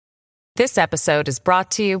This episode is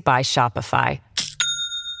brought to you by Shopify.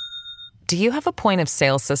 Do you have a point of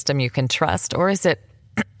sale system you can trust, or is it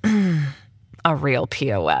a real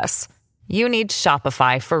POS? You need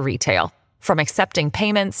Shopify for retail. From accepting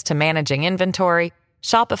payments to managing inventory,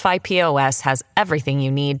 Shopify POS has everything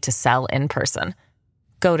you need to sell in person.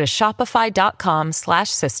 Go to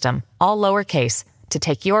shopify.com/system, all lowercase, to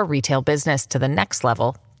take your retail business to the next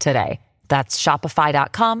level today. That's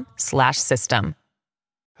shopify.com/system.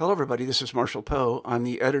 Hello, everybody. This is Marshall Poe. I'm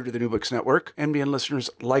the editor of the New Books Network. NBN listeners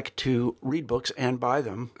like to read books and buy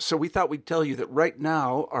them. So we thought we'd tell you that right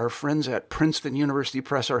now, our friends at Princeton University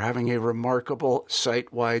Press are having a remarkable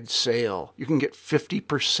site-wide sale. You can get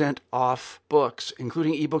 50% off books,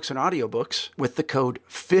 including ebooks and audiobooks, with the code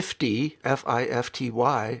 50,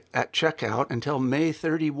 F-I-F-T-Y, at checkout until May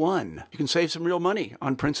 31. You can save some real money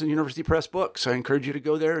on Princeton University Press books. I encourage you to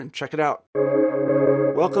go there and check it out.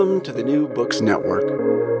 Welcome to the New Books Network.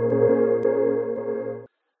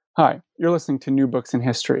 Hi, you're listening to New Books in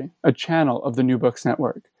History, a channel of the New Books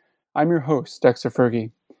Network. I'm your host, Dexter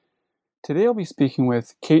Fergie. Today I'll be speaking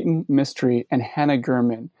with Keaton Mistry and Hannah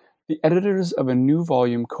Gurman, the editors of a new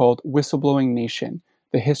volume called Whistleblowing Nation,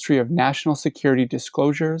 The History of National Security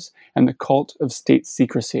Disclosures and the Cult of State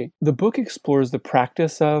Secrecy. The book explores the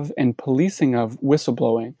practice of and policing of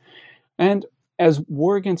whistleblowing, and as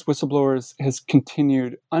war against whistleblowers has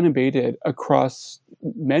continued unabated across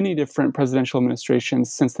many different presidential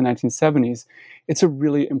administrations since the 1970s, it's a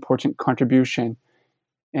really important contribution.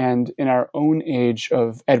 And in our own age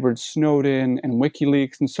of Edward Snowden and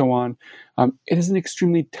WikiLeaks and so on, it is an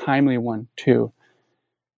extremely timely one, too.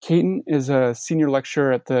 Keaton is a senior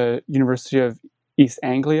lecturer at the University of East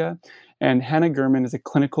Anglia, and Hannah Gurman is a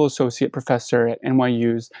clinical associate professor at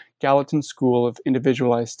NYU's Gallatin School of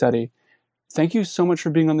Individualized Study. Thank you so much for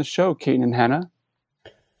being on the show, Keaton and Hannah.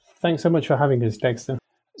 Thanks so much for having us, Dexter.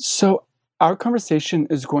 So our conversation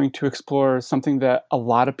is going to explore something that a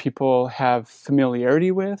lot of people have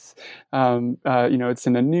familiarity with. It's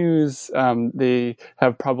in the news. They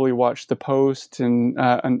have probably watched The Post and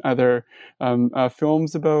other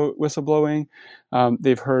films about whistleblowing.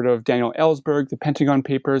 They've heard of Daniel Ellsberg, the Pentagon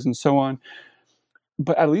Papers, and so on.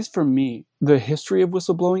 But at least for me, the history of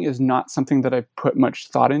whistleblowing is not something that I put much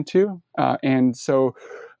thought into. And so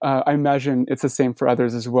I imagine it's the same for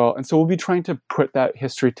others as well. And so we'll be trying to put that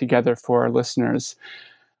history together for our listeners.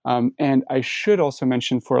 And I should also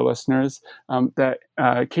mention for our listeners that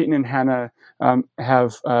Keaton and Hannah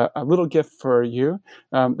have a little gift for you.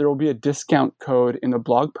 There will be a discount code in the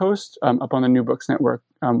blog post up on the New Books Network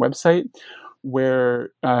website,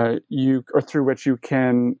 where through which you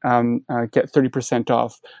can get 30%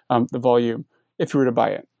 off the volume if you were to buy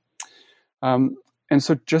it. And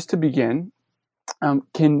so just to begin,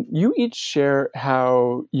 can you each share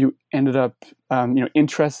how you ended up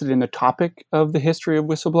interested in the topic of the history of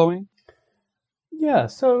whistleblowing? Yeah,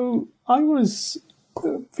 so I was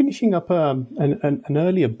finishing up an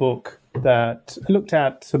earlier book that looked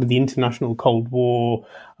at sort of the international Cold War,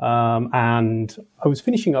 and I was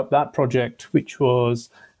finishing up that project, which was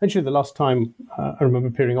actually the last time I remember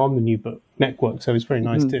appearing on the New Book Network. So it's very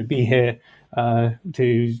nice to be here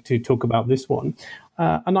to talk about this one.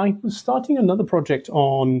 And I was starting another project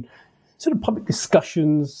on sort of public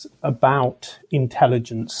discussions about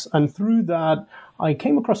intelligence, and through that I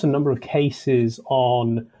came across a number of cases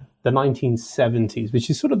on the 1970s, which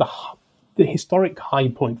is sort of the historic high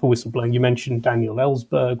point for whistleblowing. You mentioned Daniel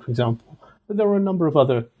Ellsberg, for example, but there were a number of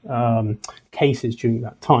other cases during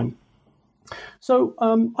that time. So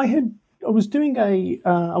I was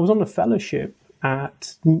on a fellowship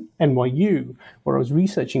at NYU where I was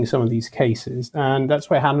researching some of these cases, and that's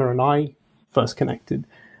where Hannah and I first connected.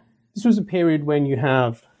 This was a period when you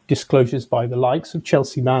have disclosures by the likes of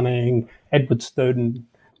Chelsea Manning, Edward Snowden,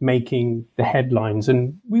 making the headlines.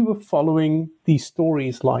 And we were following these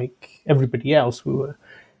stories like everybody else. We were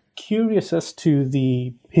curious as to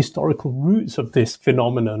the historical roots of this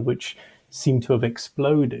phenomenon, which seemed to have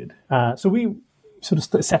exploded. So we sort of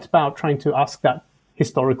set about trying to ask that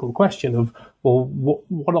historical question of, well,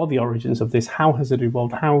 what are the origins of this? How has it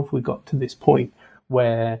evolved? How have we got to this point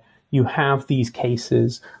where you have these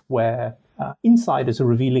cases where insiders are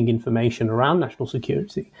revealing information around national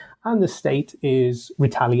security, and the state is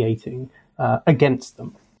retaliating against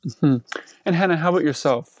them. Mm-hmm. And Hannah, how about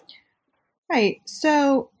yourself? Right.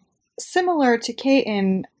 So similar to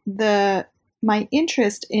Keaton, my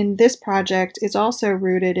interest in this project is also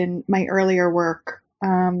rooted in my earlier work.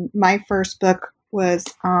 My first book was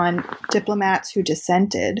on diplomats who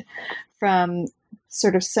dissented from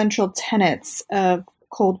sort of central tenets of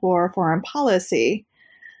Cold War foreign policy.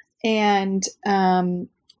 And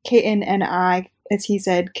Keaton and I as he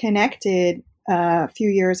said, connected a few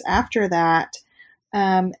years after that.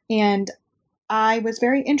 And I was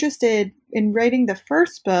very interested in writing the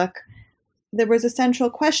first book. There was a central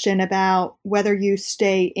question about whether you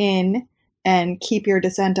stay in and keep your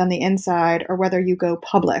dissent on the inside or whether you go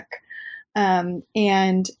public. And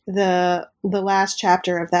the last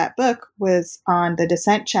chapter of that book was on the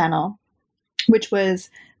Dissent Channel, which was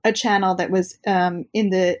a channel that was in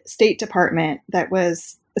the State Department that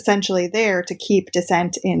was essentially there to keep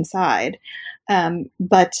dissent inside.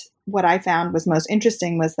 But what I found was most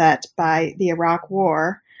interesting was that by the Iraq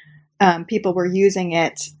War, people were using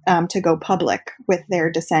it to go public with their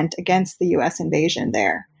dissent against the U.S. invasion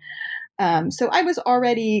there. So I was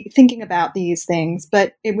already thinking about these things,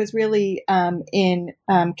 but it was really in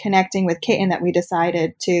connecting with Caitlin that we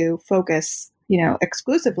decided to focus,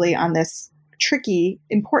 exclusively on this tricky,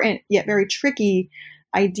 important yet very tricky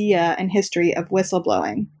idea and history of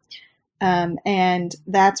whistleblowing. And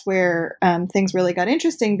that's where things really got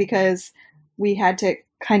interesting, because we had to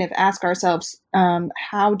kind of ask ourselves,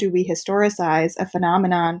 how do we historicize a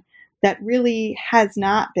phenomenon that really has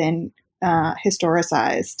not been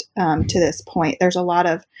historicized to this point? There's a lot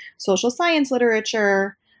of social science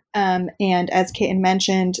literature, and as Caitlin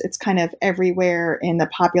mentioned, it's kind of everywhere in the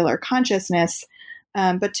popular consciousness.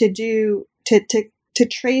 But to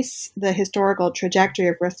trace the historical trajectory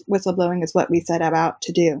of whistleblowing is what we set about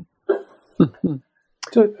to do.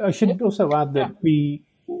 So I should also add that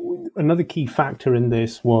another key factor in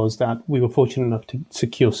this was that we were fortunate enough to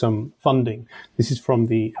secure some funding. This is from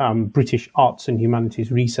the British Arts and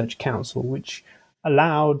Humanities Research Council, which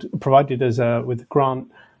provided us with a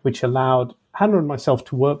grant, which allowed Hannah and myself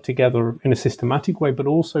to work together in a systematic way, but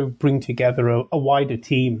also bring together a wider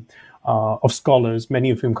team of scholars, many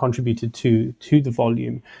of whom contributed to the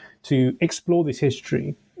volume, to explore this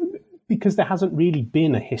history, because there hasn't really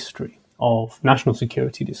been a history of national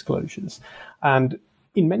security disclosures. And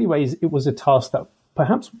in many ways, it was a task that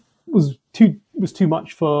perhaps was too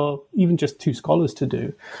much for even just two scholars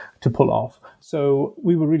to pull off. So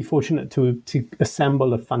we were really fortunate to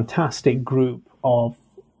assemble a fantastic group of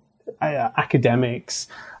academics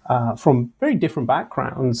from very different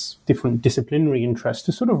backgrounds, different disciplinary interests,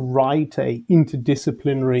 to sort of write a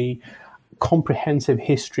interdisciplinary, comprehensive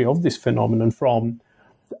history of this phenomenon from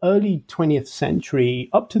the early 20th century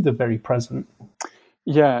up to the very present.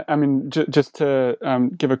 Yeah, I mean, just to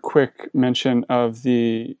give a quick mention of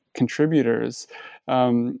the contributors,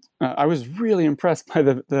 I was really impressed by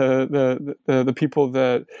the people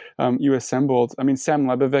that you assembled. I mean, Sam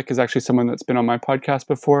Lebovic is actually someone that's been on my podcast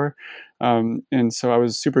before, and so I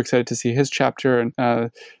was super excited to see his chapter.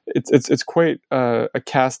 And it's quite a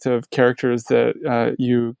cast of characters that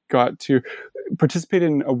you got to participate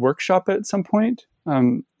in a workshop at some point.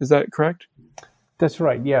 Is that correct? That's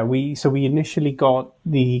right. Yeah, we initially got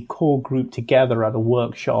the core group together at a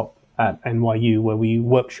workshop at NYU, where we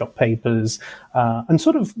workshop papers and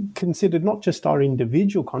sort of considered not just our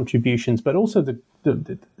individual contributions, but also the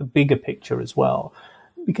bigger picture as well,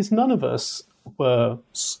 because none of us were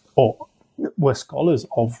scholars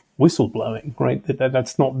of whistleblowing, right?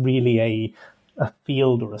 That's not really a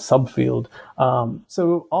field or a subfield.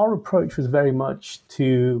 So our approach was very much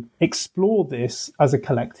to explore this as a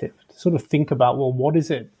collective, to sort of think about, well, what is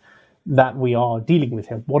it that we are dealing with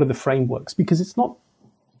here? What are the frameworks? Because it's not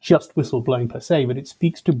just whistleblowing per se, but it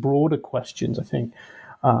speaks to broader questions, I think.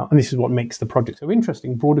 And this is what makes the project so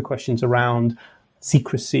interesting, broader questions around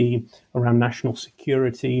secrecy, around national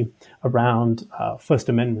security, around First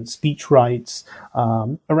Amendment speech rights,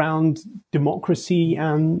 around democracy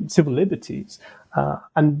and civil liberties.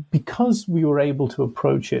 And because we were able to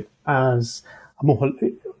approach it as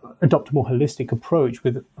adopt a more holistic approach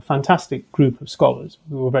with a fantastic group of scholars,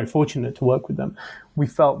 we were very fortunate to work with them, we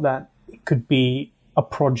felt that it could be a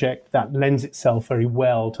project that lends itself very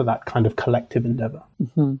well to that kind of collective endeavor.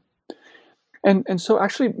 Mm-hmm. And so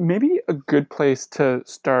actually maybe a good place to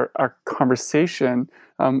start our conversation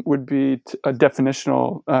would be a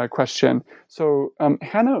definitional question. So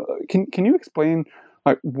Hannah, can you explain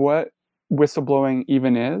what whistleblowing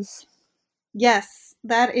even is? Yes,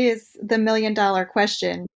 that is the $1 million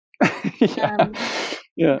question.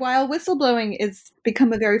 Yeah. While whistleblowing is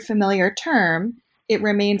become a very familiar term, it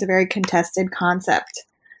remains a very contested concept.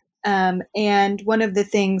 And one of the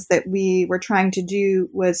things that we were trying to do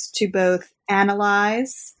was to both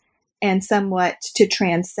analyze and somewhat to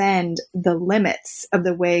transcend the limits of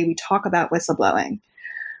the way we talk about whistleblowing.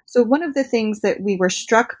 So one of the things that we were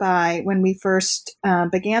struck by when we first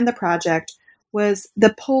began the project was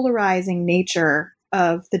the polarizing nature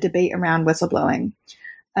of the debate around whistleblowing.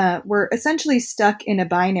 we're essentially stuck in a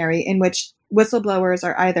binary in which whistleblowers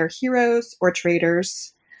are either heroes or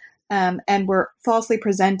traitors. And we're falsely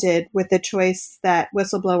presented with the choice that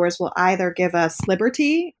whistleblowers will either give us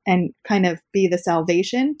liberty and kind of be the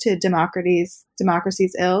salvation to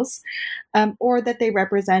democracy's ills, or that they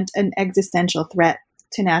represent an existential threat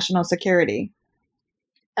to national security.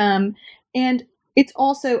 And it's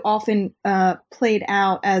also often played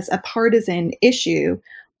out as a partisan issue,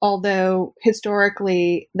 although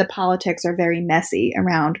historically the politics are very messy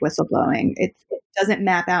around whistleblowing. It doesn't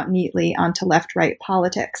map out neatly onto left-right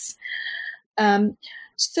politics.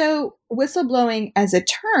 So whistleblowing as a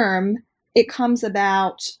term, it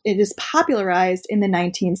is popularized in the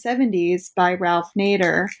 1970s by Ralph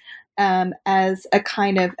Nader as a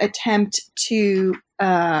kind of attempt to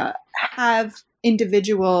have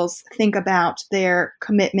individuals think about their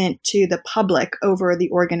commitment to the public over the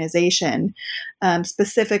organization,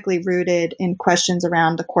 specifically rooted in questions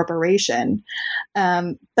around the corporation.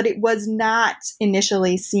 But it was not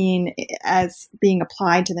initially seen as being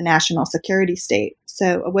applied to the national security state.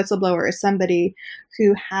 So a whistleblower is somebody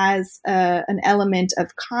who has an element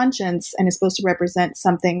of conscience and is supposed to represent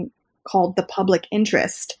something called the public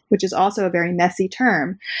interest, which is also a very messy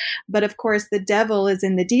term. But of course, the devil is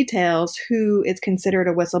in the details, who is considered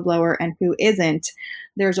a whistleblower and who isn't.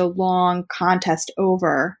 There's a long contest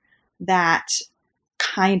over that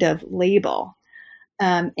kind of label.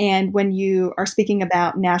 And when you are speaking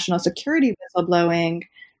about national security whistleblowing,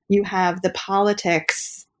 you have the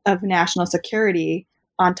politics of national security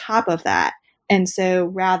on top of that. And so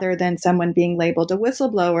rather than someone being labeled a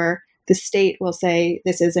whistleblower, the state will say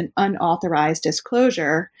this is an unauthorized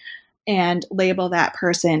disclosure and label that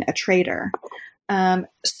person a traitor.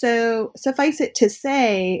 So suffice it to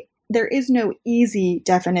say, there is no easy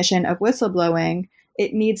definition of whistleblowing.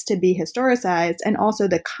 It needs to be historicized, and also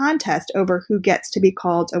the contest over who gets to be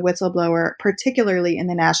called a whistleblower, particularly in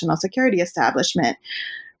the national security establishment,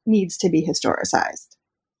 needs to be historicized.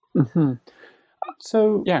 Mm-hmm.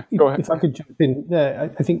 So, yeah, go ahead. If I could jump in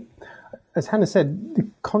there, I think, as Hannah said, the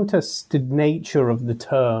contested nature of the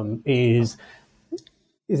term is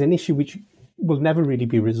an issue which will never really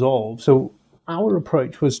be resolved. So our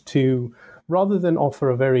approach was to, rather than offer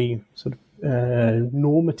a very sort of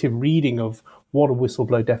normative reading of what a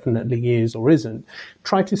whistleblower definitely is or isn't,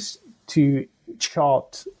 try to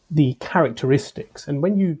chart the characteristics. And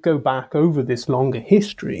when you go back over this longer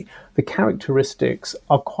history, the characteristics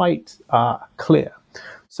are quite clear.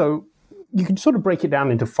 So you can sort of break it down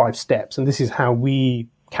into 5 steps, and this is how we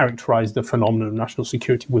characterize the phenomenon of national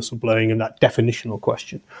security whistleblowing and that definitional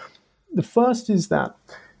question. The first is that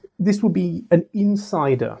this will be an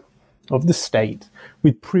insider of the state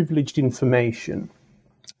with privileged information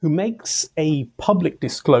who makes a public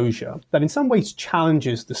disclosure that in some ways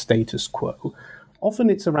challenges the status quo. Often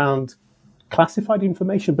it's around classified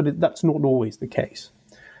information, but that's not always the case.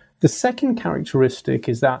 The second characteristic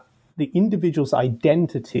is that the individual's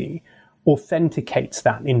identity authenticates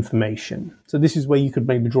that information. So this is where you could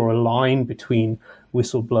maybe draw a line between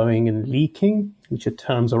whistleblowing and leaking, which are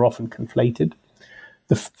terms are often conflated.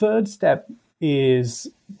 The third step is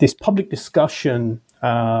this public discussion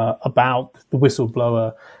about the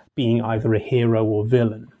whistleblower being either a hero or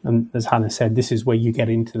villain. And as Hannah said, this is where you get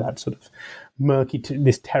into that sort of murky,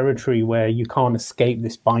 this territory where you can't escape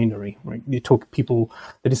this binary, right? The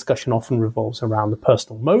discussion often revolves around the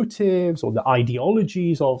personal motives or the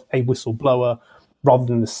ideologies of a whistleblower rather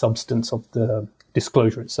than the substance of the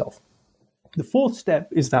disclosure itself. The fourth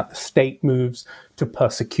step is that the state moves to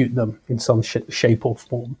persecute them in some shape or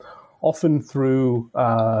form, often through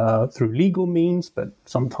legal means, but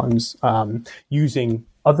sometimes using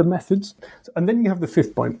other methods. And then you have the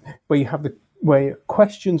fifth point, where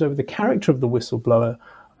questions over the character of the whistleblower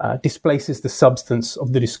displaces the substance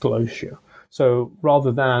of the disclosure. So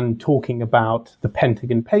rather than talking about the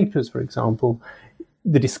Pentagon Papers, for example,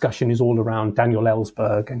 the discussion is all around Daniel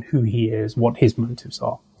Ellsberg and who he is, what his motives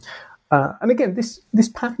are. And again, this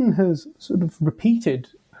pattern has sort of repeated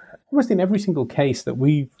almost in every single case that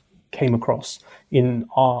we came across in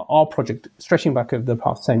our project, stretching back over the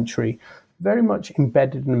past century, very much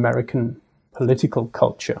embedded in American political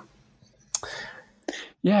culture.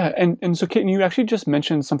 Yeah, and so Kate, you actually just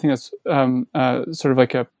mentioned something that's sort of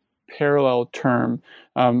like a parallel term,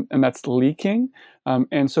 and that's leaking.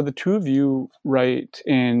 And so the two of you write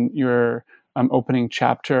in your opening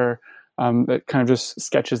chapter that kind of just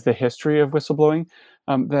sketches the history of whistleblowing,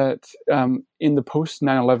 that in the post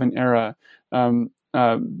 9/11 era,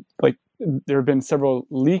 like there have been several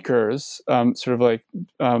leakers, sort of like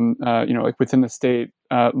like within the state,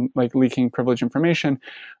 like leaking privileged information,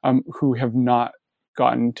 who have not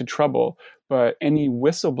gotten into trouble, but any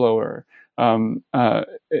whistleblower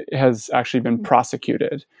has actually been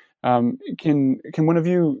prosecuted. Can one of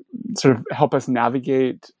you sort of help us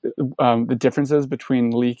navigate the differences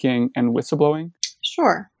between leaking and whistleblowing?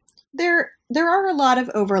 Sure. There are a lot of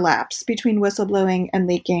overlaps between whistleblowing and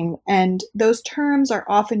leaking, and those terms are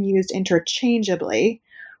often used interchangeably,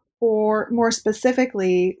 or more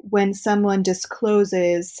specifically, when someone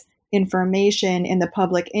discloses information in the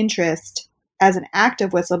public interest as an act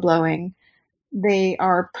of whistleblowing, they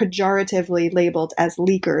are pejoratively labeled as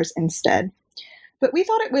leakers instead. But we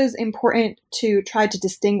thought it was important to try to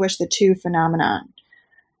distinguish the two phenomena.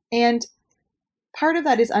 And part of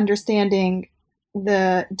that is understanding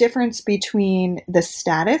the difference between the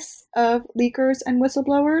status of leakers and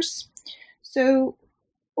whistleblowers. So,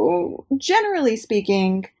 generally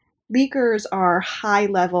speaking, leakers are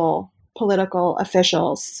high-level political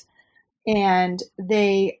officials, and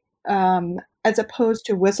they, as opposed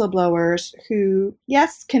to whistleblowers who,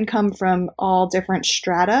 yes, can come from all different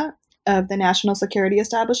strata of the national security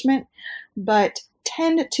establishment, but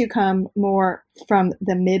tend to come more from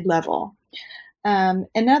the mid-level.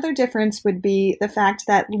 Another difference would be the fact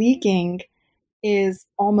that leaking is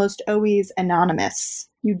almost always anonymous.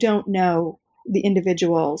 You don't know the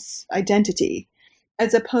individual's identity,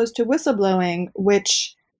 as opposed to whistleblowing,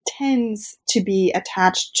 which tends to be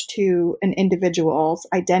attached to an individual's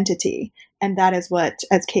identity. And that is what,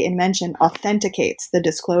 as Caitlin mentioned, authenticates the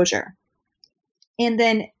disclosure. And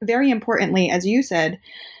then, very importantly, as you said,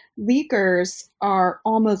 leakers are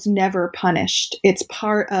almost never punished. It's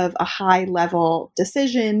part of a high-level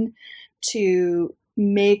decision to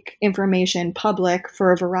make information public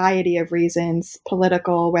for a variety of reasons,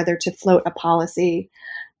 political, whether to float a policy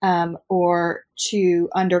or to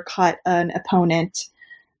undercut an opponent.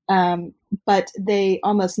 But they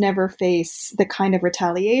almost never face the kind of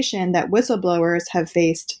retaliation that whistleblowers have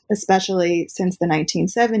faced, especially since the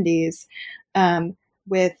 1970s,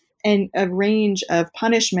 with a range of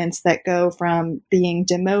punishments that go from being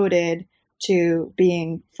demoted to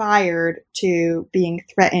being fired to being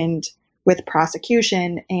threatened with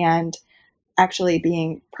prosecution and actually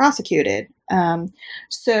being prosecuted.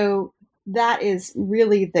 So that is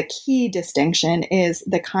really the key distinction, is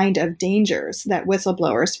the kind of dangers that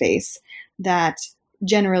whistleblowers face that,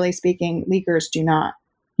 generally speaking, leakers do not.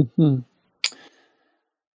 Mm-hmm.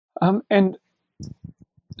 And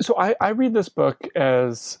so I read this book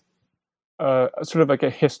as sort of like a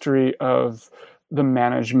history of the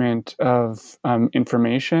management of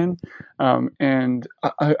information. And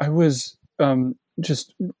I was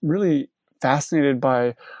just really fascinated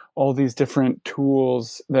by all these different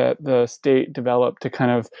tools that the state developed to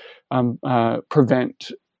kind of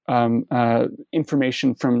prevent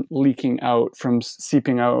information from leaking out, from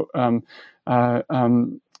seeping out. And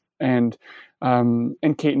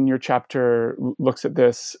Caitlin, your chapter looks at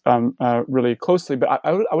this really closely. But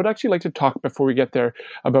I would actually like to talk, before we get there,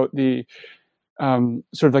 about the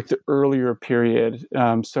sort of like the earlier period.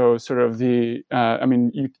 So sort of the,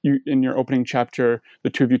 you in your opening chapter, the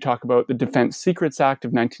two of you talk about the Defense Secrets Act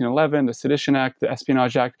of 1911, the Sedition Act, the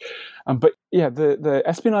Espionage Act. But yeah, the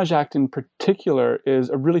Espionage Act in particular is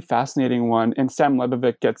a really fascinating one. And Sam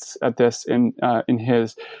Lebovic gets at this in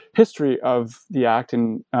his history of the Act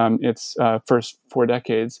in its first 4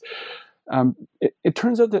 decades. It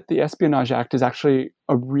turns out that the Espionage Act is actually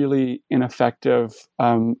a really ineffective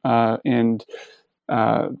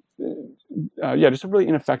just a really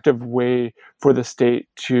ineffective way for the state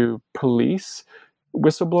to police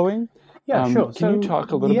whistleblowing. Yeah, sure. Can you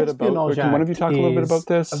talk a little bit about? Can one of you talk a little bit about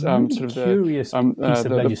this? A really sort of curious piece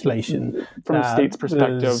of legislation from the state's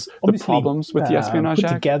perspective, the problems with the Espionage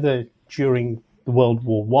Act put together during the World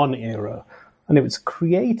War I era, and it was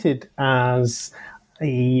created as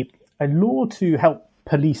a law to help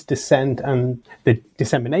police dissent and the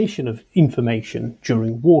dissemination of information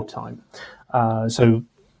during wartime. So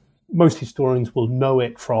most historians will know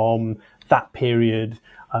it from that period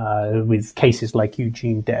with cases like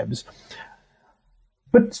Eugene Debs.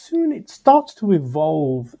 But soon it starts to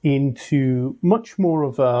evolve into much more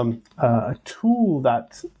of a tool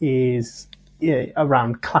that is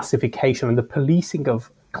around classification and the policing of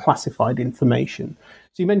classified information.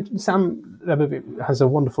 So you mentioned Sam Lebovic has a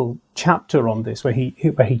wonderful chapter on this where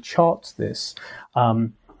he charts this.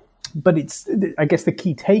 But I guess the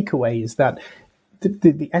key takeaway is that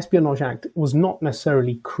the Espionage Act was not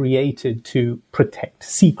necessarily created to protect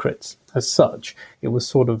secrets as such. It was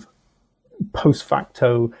sort of post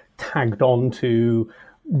facto tagged on to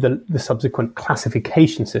the subsequent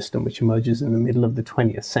classification system, which emerges in the middle of the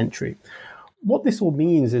 20th century. What this all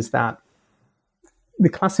means is that the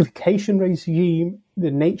classification regime,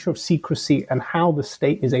 the nature of secrecy, and how the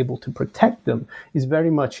state is able to protect them is very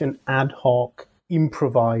much an ad hoc,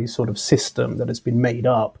 improvised sort of system that has been made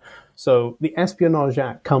up. So the Espionage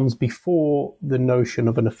Act comes before the notion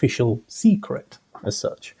of an official secret as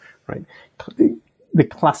such, right? The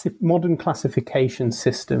modern classification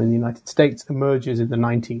system in the United States emerges in the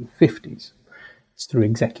 1950s. It's through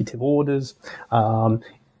executive orders.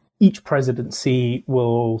 Each presidency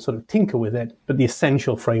will sort of tinker with it, but the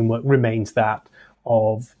essential framework remains that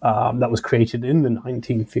of that was created in the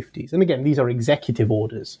 1950s. And again, these are executive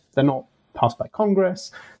orders. They're not passed by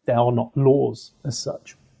Congress. They are not laws as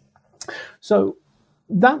such. So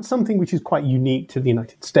that's something which is quite unique to the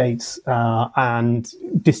United States and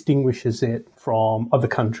distinguishes it from other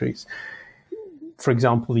countries. For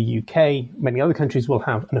example, the UK, many other countries will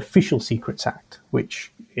have an Official Secrets Act,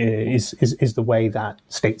 which is the way that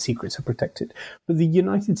state secrets are protected. But the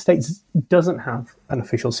United States doesn't have an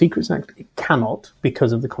Official Secrets Act. It cannot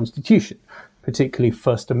because of the Constitution, particularly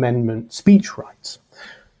First Amendment speech rights.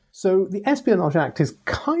 So the Espionage Act has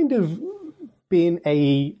kind of been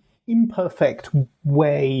a imperfect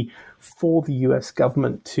way for the US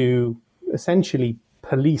government to essentially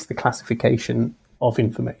police the classification of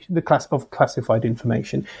information, of classified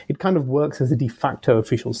information. It kind of works as a de facto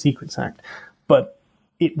Official Secrets Act, but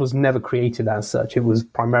it was never created as such. It was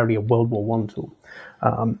primarily a World War I tool.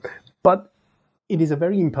 But it is a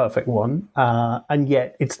very imperfect one, and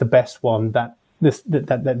yet it's the best one that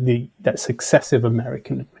successive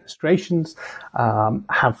American administrations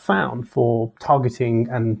have found for targeting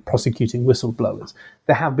and prosecuting whistleblowers.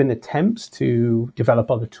 There have been attempts to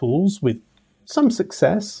develop other tools with some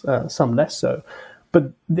success, some less so,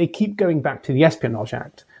 but they keep going back to the Espionage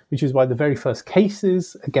Act, which is why the very first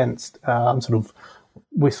cases against sort of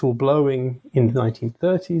whistleblowing in the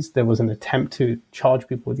 1930s, there was an attempt to charge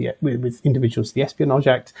people with individuals with the Espionage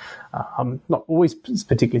Act, not always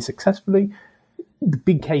particularly successfully. The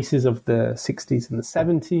big cases of the 60s and the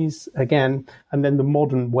 70s, again, and then the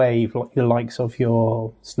modern wave, like the likes of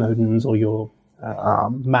your Snowdens or your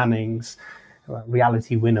Mannings,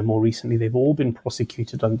 Reality Winner more recently, they've all been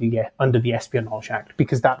prosecuted under the Espionage Act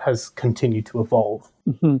because that has continued to evolve.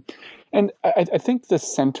 Mm-hmm. And I think the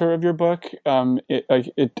center of your book,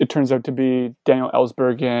 it turns out to be Daniel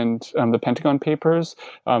Ellsberg and the Pentagon Papers.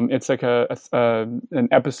 It's like an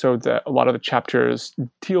episode that a lot of the chapters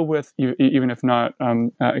deal with, even if not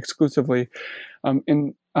exclusively.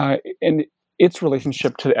 And its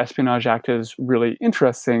relationship to the Espionage Act is really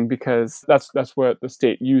interesting because that's what the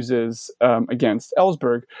state uses against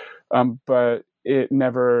Ellsberg, but it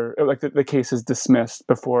never, like the case is dismissed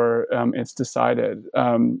before it's decided,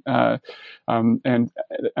 and a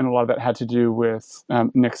lot of that had to do with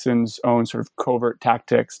Nixon's own sort of covert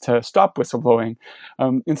tactics to stop whistleblowing.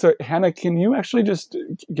 And so, Hannah, can you actually just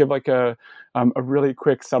give like a really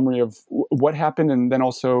quick summary of what happened, and then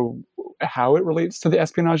also how it relates to the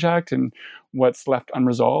Espionage Act and what's left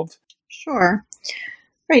unresolved? Sure.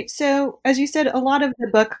 Right. So, as you said, a lot of the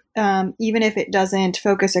book, even if it doesn't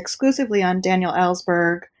focus exclusively on Daniel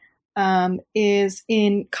Ellsberg, is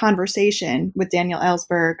in conversation with Daniel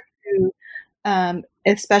Ellsberg, who,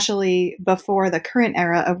 especially before the current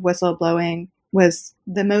era of whistleblowing, was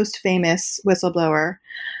the most famous whistleblower.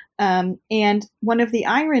 And one of the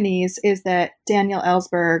ironies is that Daniel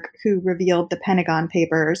Ellsberg, who revealed the Pentagon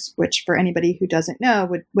Papers, which for anybody who doesn't know,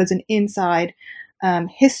 was an inside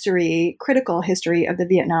critical history of the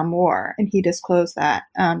Vietnam War. And he disclosed that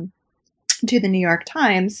to the New York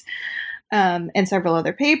Times and several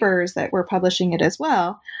other papers that were publishing it as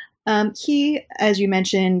well. He, as you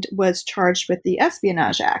mentioned, was charged with the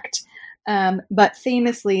Espionage Act. But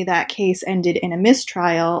famously, that case ended in a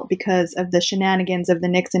mistrial because of the shenanigans of the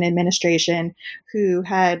Nixon administration, who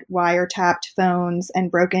had wiretapped phones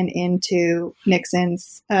and broken into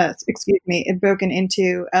broken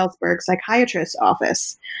into Ellsberg's psychiatrist's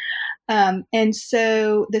office. And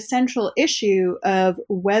so the central issue of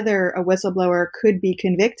whether a whistleblower could be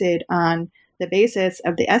convicted on the basis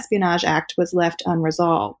of the Espionage Act was left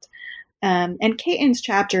unresolved. And Caton's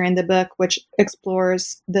chapter in the book, which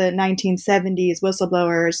explores the 1970s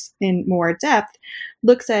whistleblowers in more depth,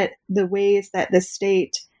 looks at the ways that the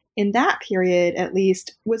state, in that period at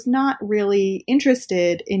least, was not really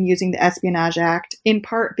interested in using the Espionage Act, in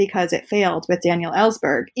part because it failed with Daniel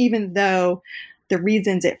Ellsberg, even though the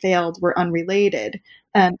reasons it failed were unrelated.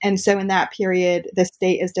 And so in that period, the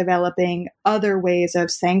state is developing other ways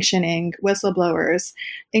of sanctioning whistleblowers,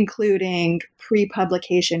 including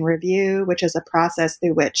pre-publication review, which is a process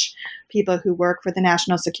through which people who work for the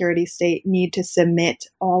national security state need to submit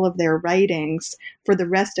all of their writings for the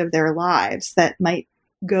rest of their lives that might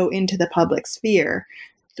go into the public sphere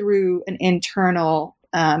through an internal,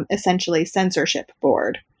 essentially, censorship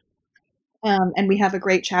board. And we have a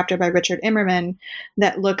great chapter by Richard Immerman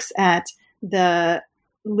that looks at the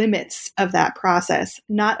limits of that process,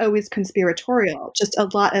 not always conspiratorial, just a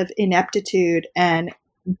lot of ineptitude and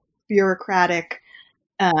bureaucratic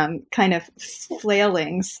kind of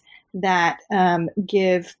flailings that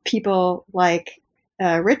give people like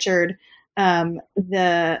Richard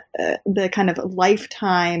the kind of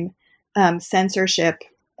lifetime censorship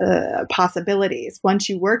possibilities. Once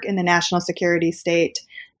you work in the national security state,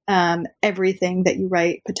 everything that you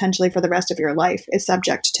write potentially for the rest of your life is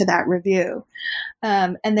subject to that review.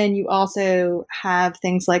 And then you also have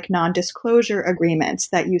things like non-disclosure agreements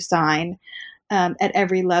that you sign at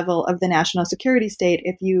every level of the national security state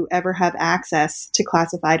if you ever have access to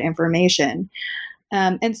classified information.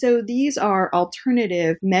 And so these are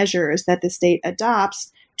alternative measures that the state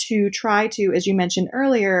adopts to try to, as you mentioned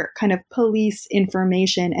earlier, kind of police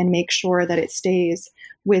information and make sure that it stays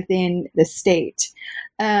within the state.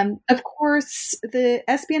 Of course, the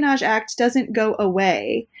Espionage Act doesn't go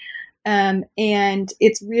away. And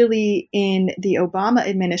it's really in the Obama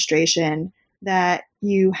administration that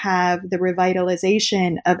you have the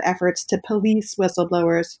revitalization of efforts to police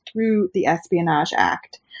whistleblowers through the Espionage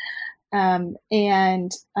Act.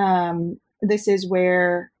 This is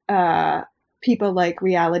where people like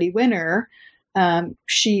Reality Winner,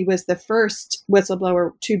 she was the first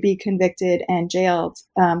whistleblower to be convicted and jailed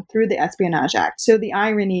through the Espionage Act. So the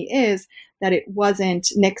irony is that it wasn't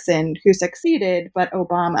Nixon who succeeded, but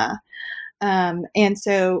Obama. And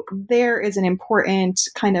so there is an important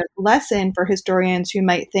kind of lesson for historians who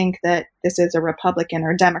might think that this is a Republican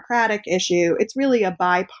or Democratic issue. It's really a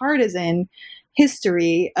bipartisan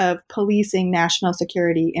history of policing national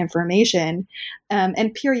security information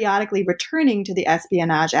and periodically returning to the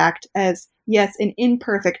Espionage Act as, yes, an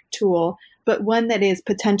imperfect tool, but one that is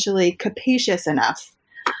potentially capacious enough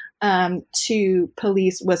to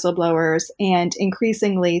police whistleblowers and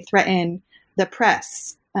increasingly threaten the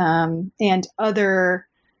press and other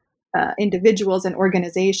individuals and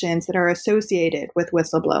organizations that are associated with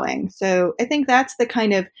whistleblowing. So I think that's the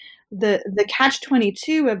kind of the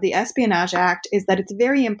catch-22 of the Espionage Act is that it's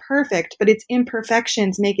very imperfect, but its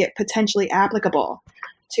imperfections make it potentially applicable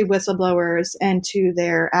to whistleblowers and to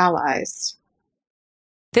their allies.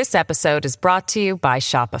 This episode is brought to you by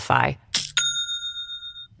Shopify.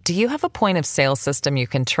 Do you have a point of sale system you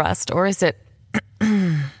can trust, or is it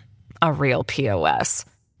a real POS?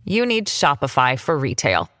 You need Shopify for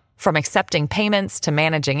retail. From accepting payments to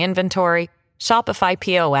managing inventory, Shopify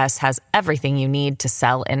POS has everything you need to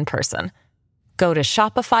sell in person. Go to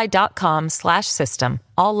shopify.com/system,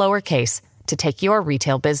 all lowercase, to take your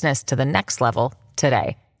retail business to the next level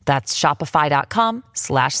today. That's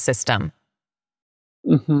shopify.com/system.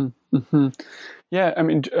 Yeah, I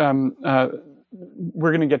mean,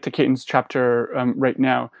 we're going to get to Caton's chapter right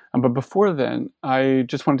now. But before then, I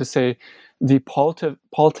just wanted to say the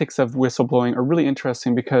politics of whistleblowing are really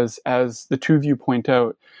interesting because, as the two of you point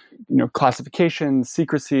out, classification,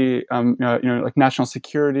 secrecy, like national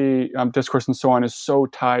security discourse and so on is so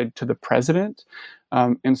tied to the president.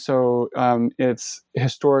 And so it's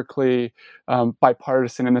historically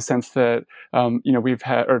bipartisan in the sense that, we've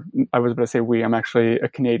had, or I was about to say we, I'm actually a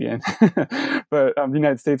Canadian, but the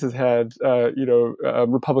United States has had,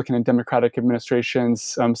 Republican and Democratic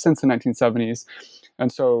administrations since the 1970s. And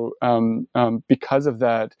so because of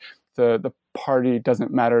that, the party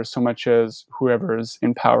doesn't matter so much as whoever is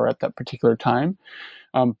in power at that particular time.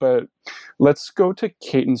 But let's go to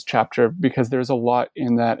Caton's chapter because there's a lot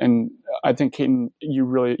in that. And I think, Caton, you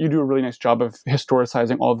do a really nice job of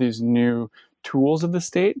historicizing all these new tools of the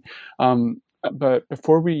state. But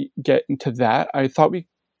before we get into that, I thought we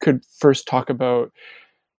could first talk about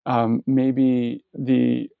maybe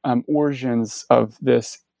the origins of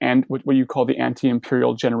this and what you call the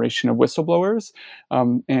anti-imperial generation of whistleblowers.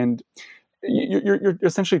 And you're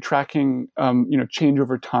essentially tracking, change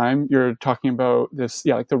over time. You're talking about this,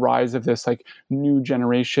 like the rise of this like new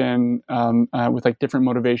generation with like different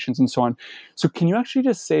motivations and so on. So can you actually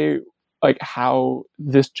just say like how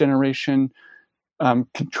this generation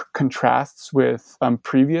contrasts with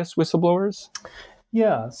previous whistleblowers?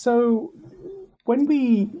 Yeah. So when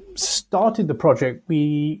we started the project,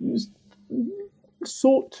 we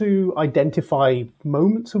sought to identify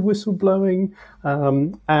moments of whistleblowing,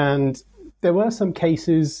 and there were some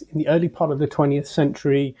cases in the early part of the 20th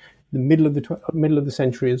century, the middle of the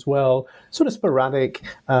century as well, sort of sporadic,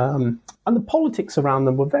 and the politics around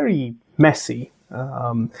them were very messy.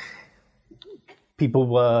 People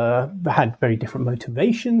had very different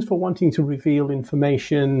motivations for wanting to reveal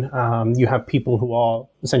information. You have people who are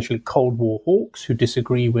essentially Cold War hawks who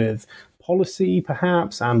disagree with policy,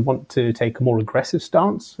 perhaps, and want to take a more aggressive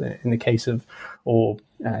stance. In the case of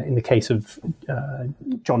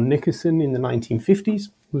John Nickerson in the 1950s,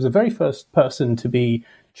 who was the very first person to be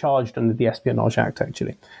charged under the Espionage Act,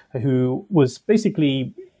 actually, who was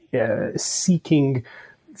basically seeking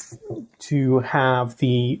to have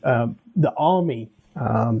the army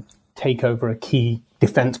take over a key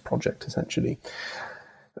defense project, essentially.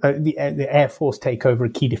 The Air Force take over a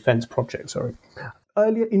key defense project, sorry.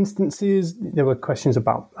 Earlier instances, there were questions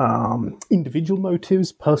about individual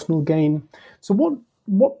motives, personal gain. So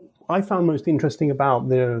what I found most interesting about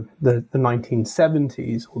the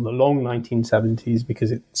 1970s, or the long 1970s,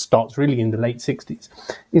 because it starts really in the late 60s,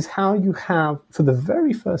 is how you have, for the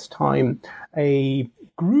very first time, a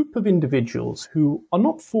group of individuals who are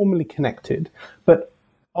not formally connected, but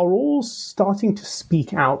are all starting to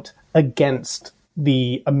speak out against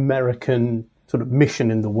the American sort of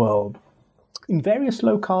mission in the world. In various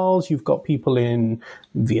locales, you've got people in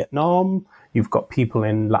Vietnam, you've got people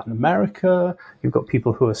in Latin America, you've got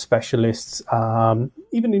people who are specialists,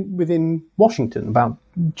 even within Washington, about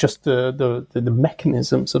just the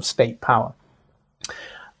mechanisms of state power.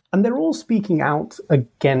 And they're all speaking out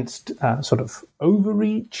against sort of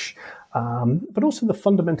overreach, but also the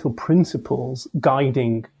fundamental principles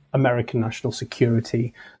guiding American national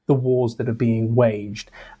security, the wars that are being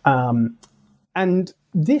waged. And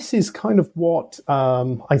this is kind of what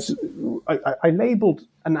I labeled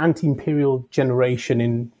an anti-imperial generation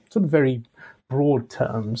in sort of very broad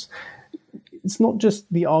terms. It's not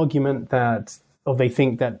just the argument that, or they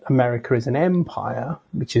think that America is an empire,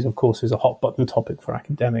 which is, of course, is a hot button topic for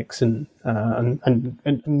academics and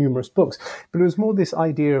numerous books. But it was more this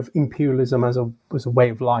idea of imperialism as a way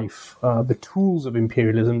of life, the tools of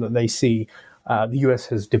imperialism that they see the US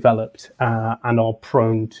has developed and are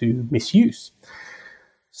prone to misuse.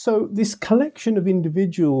 So this collection of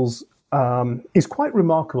individuals is quite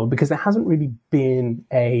remarkable because there hasn't really been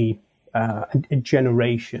a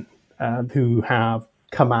generation who have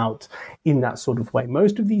come out in that sort of way.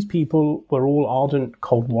 Most of these people were all ardent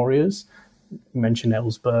Cold Warriors. You mentioned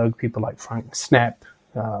Ellsberg, people like Frank Snepp,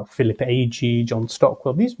 Philip Agee, John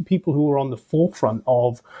Stockwell. These were people who were on the forefront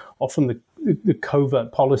of often the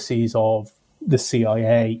covert policies of the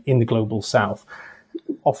CIA in the global South.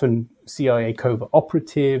 Often CIA covert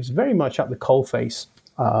operatives, very much at the coalface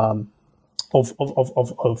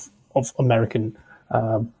of American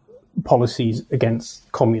policies against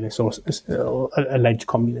communists or alleged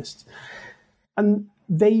communists. And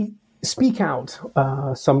they speak out.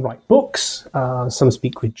 Some write books, some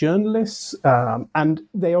speak with journalists, and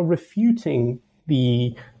they are refuting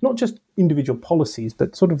not just individual policies,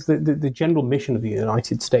 but sort of the general mission of the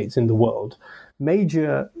United States in the world.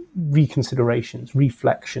 Major reconsiderations,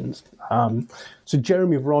 reflections. So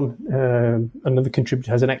Jeremy Vron, another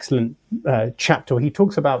contributor, has an excellent chapter where he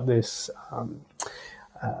talks about this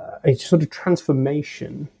a sort of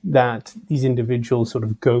transformation that these individuals sort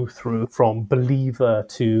of go through from believer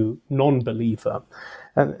to non-believer.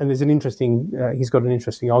 And there's he's got an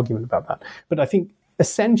interesting argument about that. But I think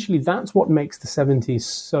essentially that's what makes the 70s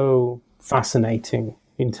so fascinating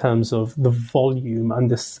in terms of the volume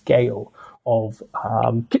and the scale of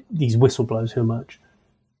these whistleblowers who emerge.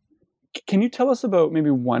 Can you tell us about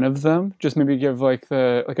maybe one of them? Just maybe give like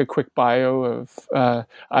a quick bio of I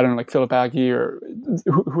don't know, like Philip Agee or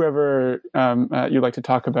whoever you'd like to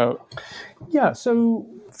talk about. Yeah, so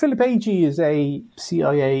Philip Agee is a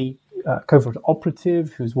CIA covert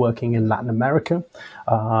operative who's working in Latin America.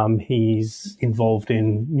 He's involved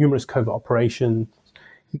in numerous covert operations.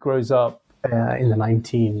 He grows up in the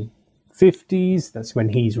 1950s. That's when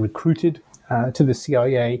he's recruited to the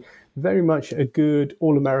CIA. Very much a good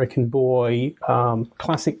all-American boy,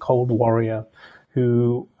 classic Cold Warrior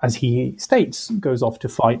who, as he states, goes off to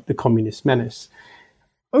fight the communist menace.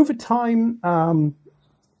 Over time,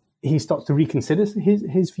 he starts to reconsider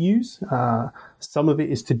his views. Some of it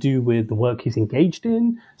is to do with the work he's engaged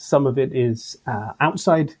in. Some of it is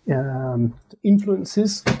outside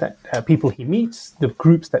influences, that people he meets, the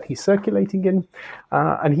groups that he's circulating in.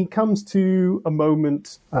 And he comes to a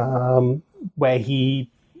moment where he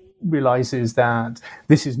realizes that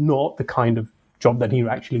this is not the kind of job that he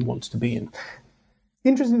actually wants to be in.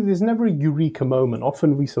 Interestingly, there's never a eureka moment.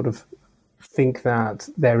 Often we sort of think that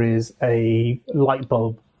there is a light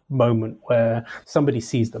bulb moment where somebody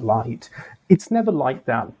sees the light. It's never like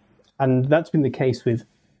that. And that's been the case with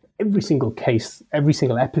every single case, every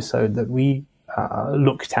single episode that we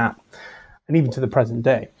looked at, and even to the present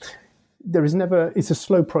day. it's a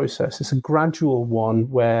slow process. It's a gradual one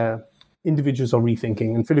where individuals are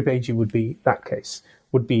rethinking, and Philip Agee would be that case,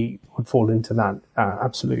 would fall into that,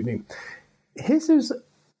 absolutely. His is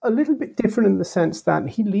a little bit different in the sense that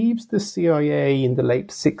he leaves the CIA in the late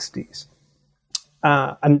 60s.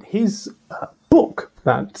 And his book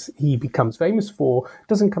that he becomes famous for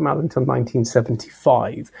doesn't come out until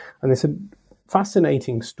 1975. And there's a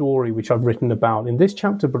fascinating story which I've written about in this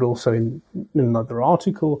chapter, but also in another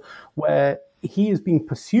article, where he is being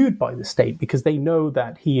pursued by the state because they know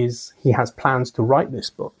that he has plans to write this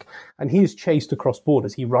book. And he is chased across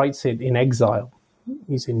borders. He writes it in exile.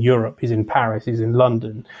 He's in Europe, he's in Paris, he's in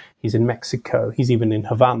London, he's in Mexico, he's even in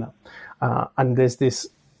Havana. And there's this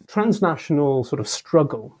transnational sort of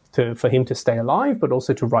struggle for him to stay alive, but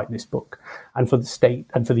also to write this book, and for the state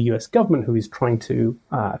and for the US government, who is trying to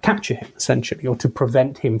capture him, essentially, or to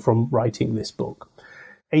prevent him from writing this book.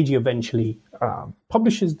 Agee eventually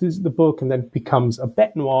publishes the book and then becomes a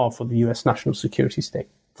bête noire for the US national security state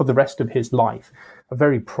for the rest of his life, a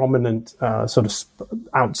very prominent sort of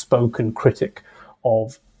outspoken critic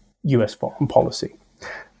of US foreign policy.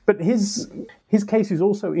 But his case is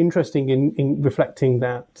also interesting in reflecting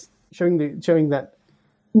that, showing that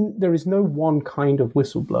there is no one kind of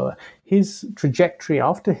whistleblower. His trajectory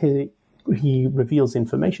after he reveals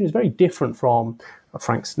information is very different from a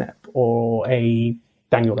Frank Snepp or a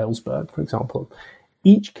Daniel Ellsberg, for example.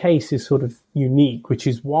 Each case is sort of unique, which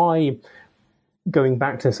is why, going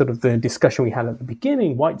back to sort of the discussion we had at the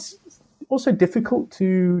beginning, why it's also difficult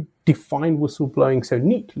to define whistleblowing so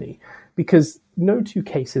neatly, because no two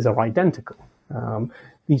cases are identical.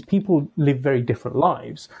 These people live very different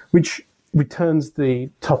lives, which returns the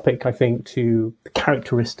topic, I think, to the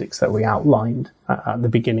characteristics that we outlined at the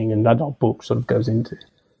beginning and that our book sort of goes into.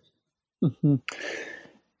 Mm-hmm.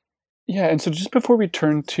 Yeah, and so just before we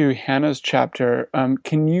turn to Hannah's chapter,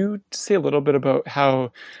 can you say a little bit about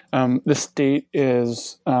how the state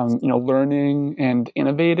is, learning and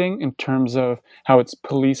innovating in terms of how it's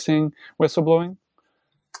policing whistleblowing?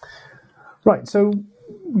 Right. So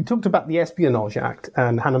we talked about the Espionage Act,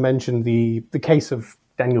 and Hannah mentioned the case of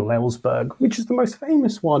Daniel Ellsberg, which is the most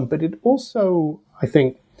famous one, but it also, I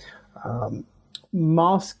think,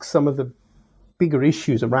 masks some of the bigger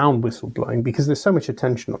issues around whistleblowing because there's so much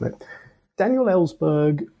attention on it. Daniel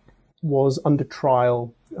Ellsberg was under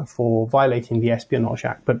trial for violating the Espionage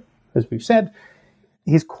Act, but as we've said,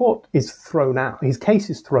 his court is thrown out. His case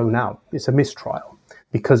is thrown out. It's a mistrial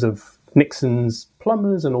because of Nixon's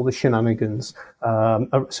plumbers and all the shenanigans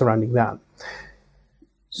surrounding that.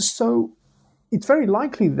 So it's very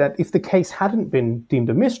likely that if the case hadn't been deemed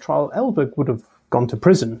a mistrial, Ellsberg would have gone to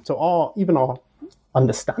prison. So our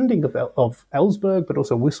understanding of Ellsberg, but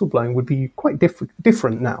also whistleblowing, would be quite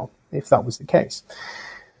different now if that was the case.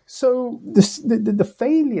 So the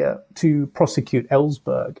failure to prosecute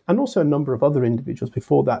Ellsberg and also a number of other individuals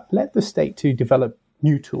before that led the state to develop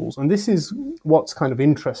new tools. And this is what's kind of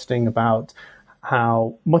interesting about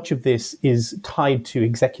how much of this is tied to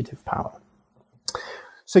executive power.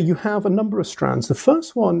 So you have a number of strands. The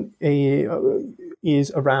first one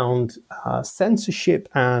is around censorship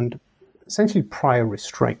and essentially prior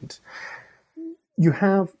restraint. You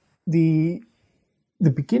have the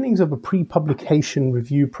beginnings of a pre-publication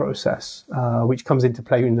review process, which comes into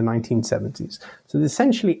play in the 1970s. So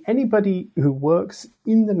essentially anybody who works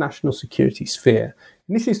in the national security sphere,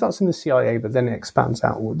 initially starts in the CIA, but then it expands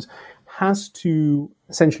outwards, has to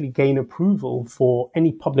essentially gain approval for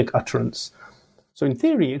any public utterance. So in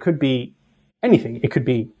theory, it could be anything. It could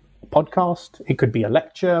be a podcast, it could be a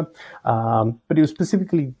lecture, but it was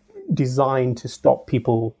specifically designed to stop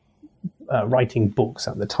people writing books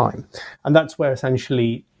at the time. And that's where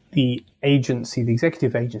essentially the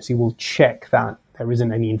executive agency will check that there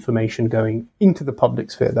isn't any information going into the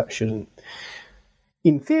public sphere that shouldn't.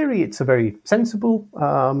 In theory, it's a very sensible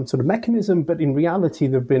sort of mechanism, but in reality,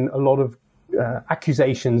 there have been a lot of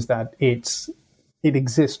accusations that it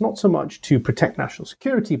exists not so much to protect national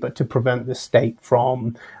security, but to prevent the state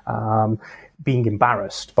from being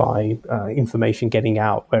embarrassed by information getting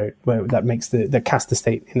out where that casts the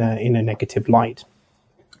state in a negative light.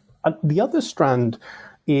 The other strand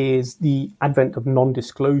is the advent of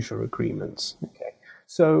non-disclosure agreements. Okay,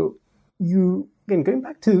 so going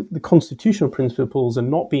back to the constitutional principles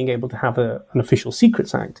and not being able to have an official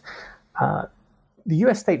Secrets Act, the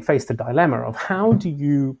US state faced a dilemma of how do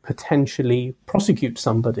you potentially prosecute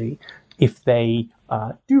somebody if they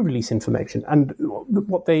do release information. And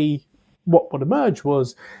what emerged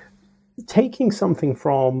was taking something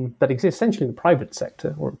from that exists essentially in the private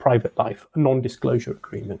sector or in private life, a non-disclosure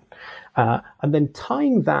agreement, and then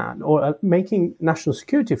tying that or making national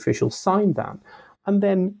security officials sign that, and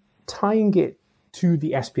then tying it to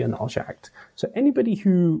the Espionage Act. So anybody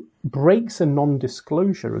who breaks a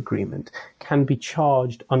non-disclosure agreement can be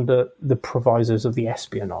charged under the provisos of the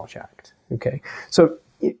Espionage Act. Okay, so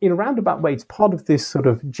in a roundabout way, it's part of this sort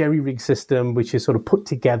of jerry-rig system, which is sort of put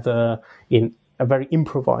together in a very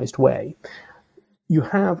improvised way. You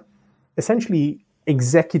have essentially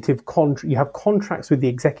you have contracts with the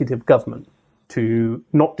executive government to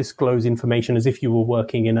not disclose information as if you were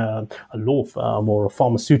working in a law firm or a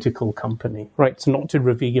pharmaceutical company, right? So not to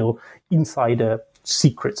reveal insider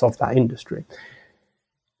secrets of that industry.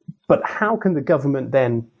 But how can the government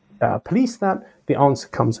then police that? The answer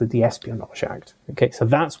comes with the Espionage Act. Okay, so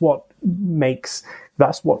that's what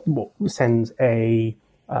sends a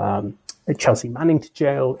Chelsea Manning to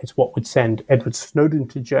jail. It's what would send Edward Snowden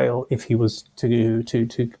to jail if he was to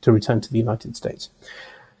return to the United States.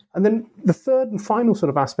 And then the third and final sort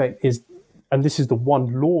of aspect is, and this is the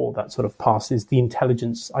one law that sort of passed, is the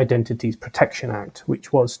Intelligence Identities Protection Act,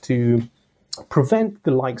 which was to prevent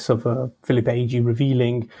the likes of Philip Agee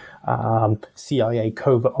revealing CIA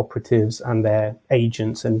covert operatives and their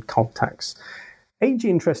agents and contacts. Agee,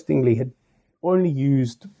 interestingly, had only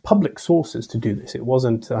used public sources to do this. It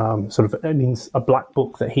wasn't sort of a black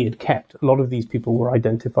book that he had kept. A lot of these people were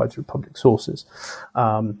identified through public sources.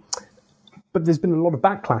 But there's been a lot of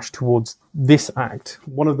backlash towards this act.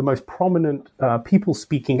 One of the most prominent people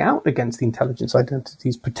speaking out against the Intelligence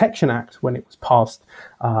Identities Protection Act when it was passed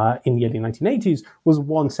in the early 1980s was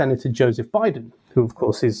one Senator Joseph Biden, who, of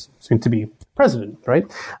course, is soon to be president, right?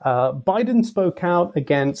 Biden spoke out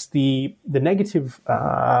against the negative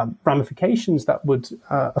ramifications that would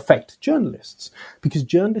affect journalists, because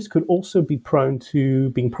journalists could also be prone to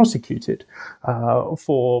being prosecuted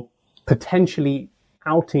for potentially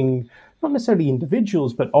outing not necessarily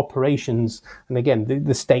individuals, but operations. And again,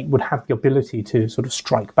 the state would have the ability to sort of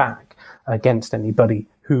strike back against anybody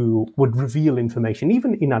who would reveal information,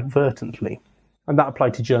 even inadvertently. And that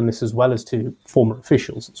applied to journalists as well as to former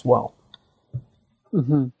officials as well.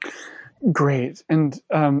 Mm-hmm. Great. And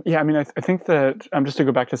I think that just to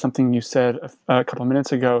go back to something you said a couple of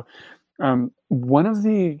minutes ago, one of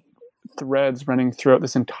the threads running throughout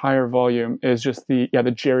this entire volume is just the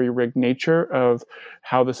jerry-rigged nature of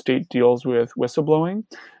how the state deals with whistleblowing.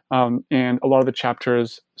 And a lot of the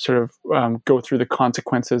chapters sort of go through the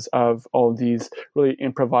consequences of all of these really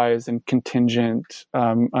improvised and contingent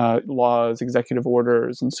laws, executive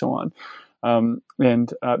orders, and so on.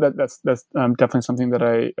 That's definitely something that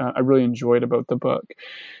I really enjoyed about the book.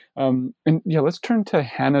 Let's turn to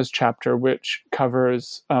Hannah's chapter, which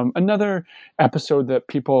covers another episode that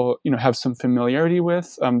people have some familiarity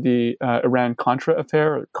with, the Iran-Contra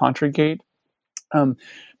affair, or Contragate.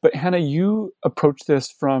 But Hannah, you approach this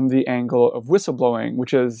from the angle of whistleblowing,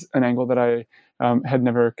 which is an angle that I had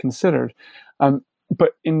never considered.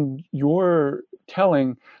 But in your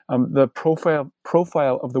telling, the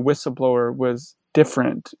profile of the whistleblower was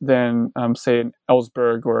different than, say, an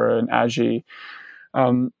Ellsberg or an Agee.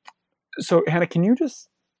 So, Hannah, can you just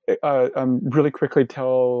really quickly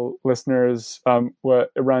tell listeners what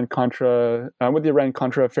the Iran-Contra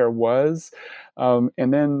affair was,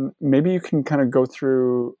 and then maybe you can kind of go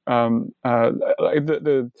through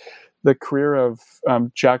the career of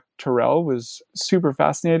Jack Terrell was super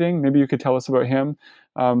fascinating. Maybe you could tell us about him.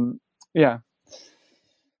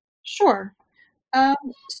 Sure.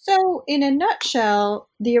 So, in a nutshell,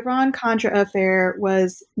 the Iran-Contra affair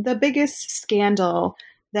was the biggest scandal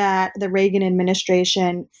that the Reagan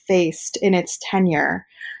administration faced in its tenure.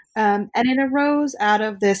 And it arose out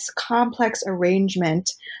of this complex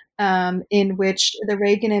arrangement in which the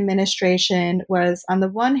Reagan administration was, on the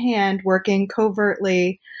one hand, working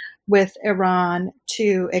covertly with Iran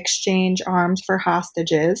to exchange arms for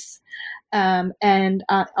hostages, and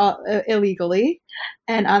illegally.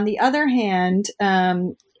 And on the other hand,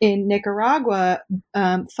 in Nicaragua,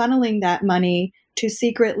 funneling that money to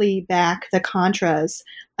secretly back the Contras,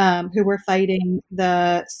 who were fighting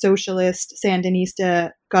the socialist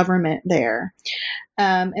Sandinista government there.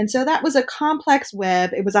 And so that was a complex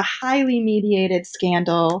web. It was a highly mediated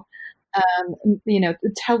scandal,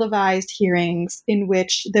 televised hearings in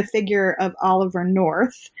which the figure of Oliver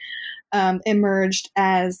North emerged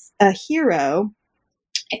as a hero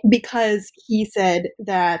because he said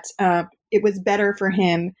that it was better for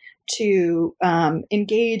him to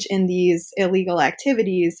engage in these illegal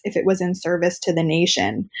activities if it was in service to the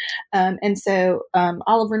nation. And so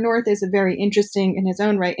Oliver North is a very interesting, in his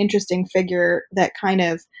own right, interesting figure that kind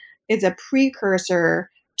of is a precursor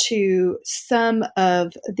to some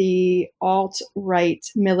of the alt-right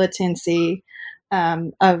militancy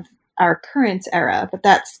of our current era, but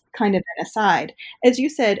that's kind of an aside. As you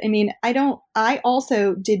said, I mean, I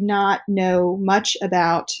also did not know much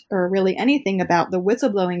about, or really anything about, the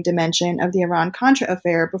whistleblowing dimension of the Iran-Contra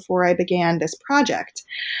affair before I began this project.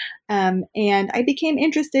 And I became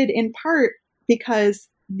interested in part because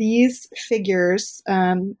these figures,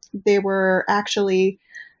 they were actually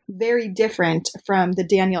very different from the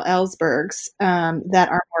Daniel Ellsbergs that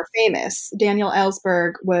are more famous. Daniel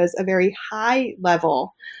Ellsberg was a very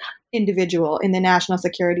high-level individual in the national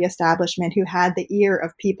security establishment who had the ear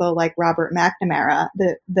of people like Robert McNamara,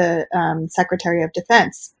 the Secretary of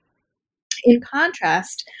Defense. In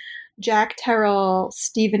contrast, Jack Terrell,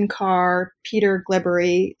 Stephen Carr, Peter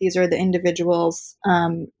Glibbery, these are the individuals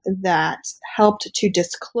that helped to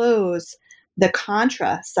disclose the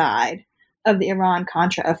Contra side of the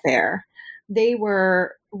Iran-Contra affair. They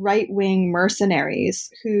were right-wing mercenaries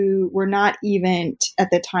who were not even, at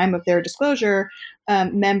the time of their disclosure,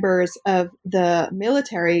 members of the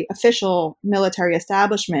official military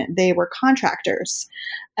establishment. They were contractors,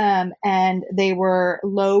 and they were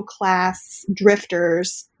low-class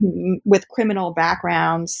drifters with criminal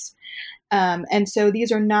backgrounds. And so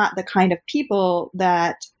these are not the kind of people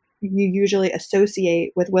that you usually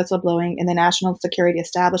associate with whistleblowing in the national security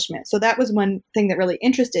establishment. So that was one thing that really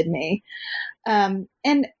interested me. And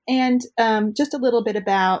just a little bit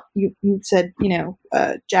about, you said,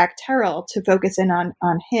 Jack Terrell, to focus in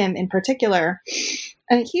on him in particular.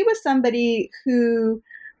 He was somebody who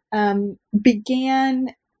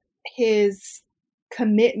began his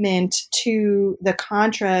commitment to the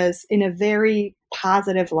Contras in a very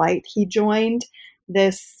positive light. He joined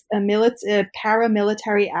this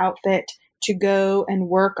paramilitary outfit to go and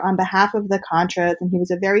work on behalf of the Contras, and he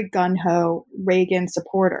was a very gung-ho Reagan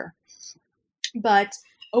supporter. But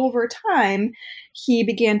over time, he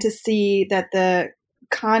began to see that the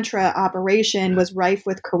Contra operation was rife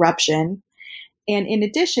with corruption. And in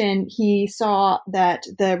addition, he saw that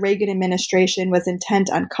the Reagan administration was intent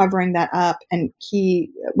on covering that up, and he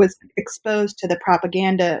was exposed to the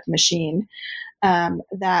propaganda machine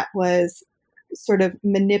that was sort of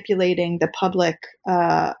manipulating the public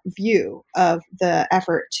view of the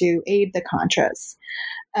effort to aid the Contras.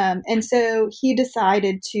 And so he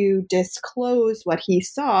decided to disclose what he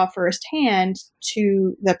saw firsthand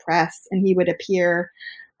to the press, and he would appear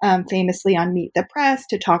famously on Meet the Press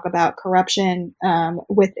to talk about corruption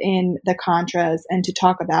within the Contras and to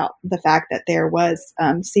talk about the fact that there was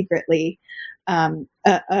secretly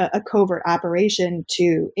a covert operation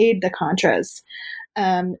to aid the Contras.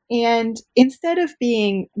 And instead of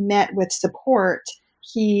being met with support,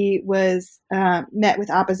 he was met with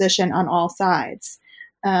opposition on all sides.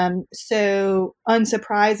 So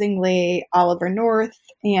unsurprisingly, Oliver North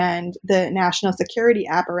and the national security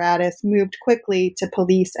apparatus moved quickly to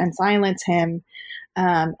police and silence him,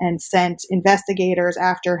 and sent investigators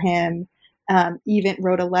after him, even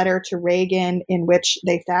wrote a letter to Reagan in which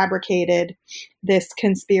they fabricated this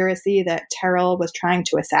conspiracy that Terrell was trying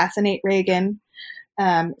to assassinate Reagan.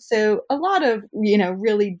 So a lot of,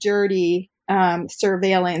 really dirty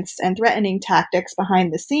surveillance and threatening tactics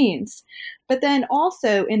behind the scenes. But then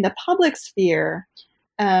also in the public sphere,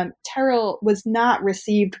 Terrell was not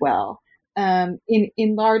received well,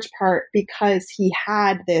 in large part because he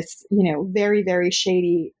had this, very, very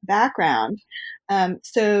shady background.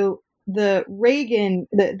 So the Reagan,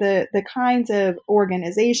 the kinds of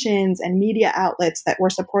organizations and media outlets that were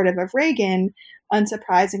supportive of Reagan,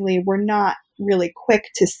 unsurprisingly, were not really quick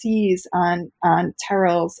to seize on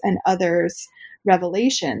Terrell's and others'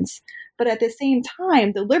 revelations. But at the same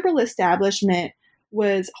time, the liberal establishment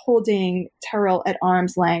was holding Terrell at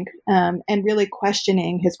arm's length, and really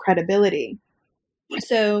questioning his credibility.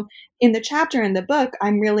 So in the chapter in the book,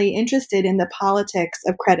 I'm really interested in the politics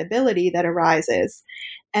of credibility that arises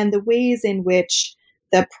and the ways in which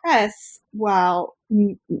the press, while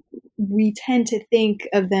we tend to think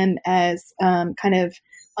of them as kind of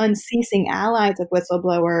unceasing allies of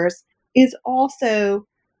whistleblowers, is also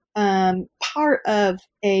part of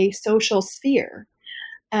a social sphere.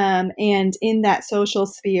 And in that social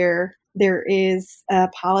sphere, there is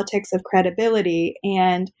politics of credibility,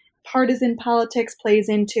 and partisan politics plays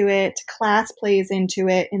into it, class plays into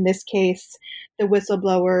it. In this case, the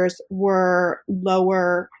whistleblowers were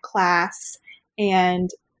lower class, and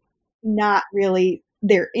not really,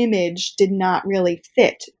 their image did not really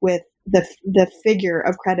fit with the figure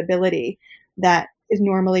of credibility that is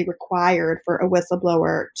normally required for a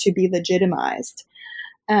whistleblower to be legitimized.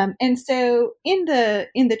 And so in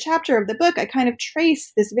the chapter of the book, I kind of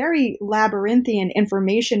trace this very labyrinthian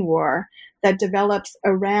information war that develops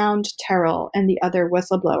around Terrell and the other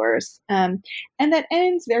whistleblowers, and that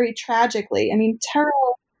ends very tragically. I mean,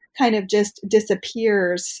 Terrell kind of just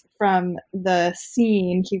disappears from the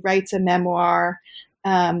scene. He writes a memoir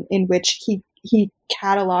in which he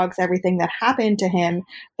catalogs everything that happened to him.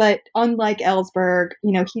 But unlike Ellsberg,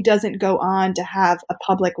 he doesn't go on to have a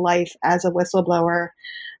public life as a whistleblower.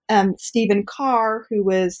 Stephen Carr, who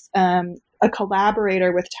was a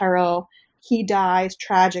collaborator with Terrell, he dies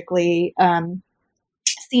tragically,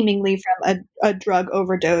 seemingly from a drug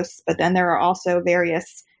overdose. But then there are also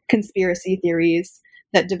various conspiracy theories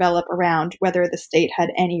that develop around whether the state had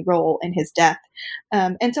any role in his death.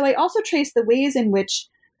 And so I also trace the ways in which,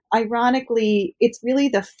 ironically, it's really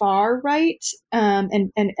the far right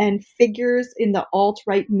and figures in the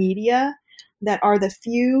alt-right media that are the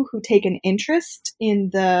few who take an interest in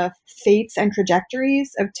the fates and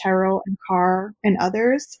trajectories of Terrell and Carr and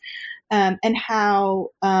others, and how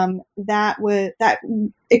that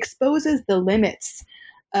exposes the limits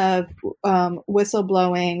of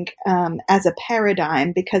whistleblowing as a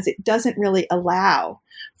paradigm, because it doesn't really allow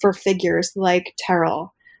for figures like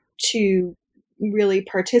Terrell to really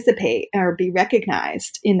participate or be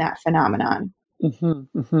recognized in that phenomenon.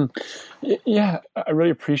 Mm-hmm, mm-hmm. Yeah, I really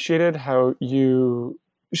appreciated how you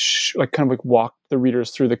walked the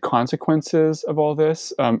readers through the consequences of all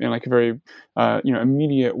this in like a very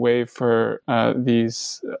immediate way for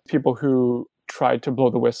these people who tried to blow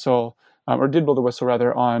the whistle, or did blow the whistle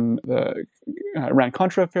rather, on the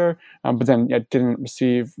Iran-Contra affair, but then didn't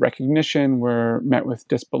receive recognition, were met with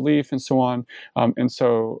disbelief and so on. And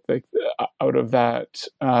so out of that,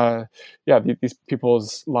 these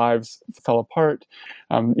people's lives fell apart.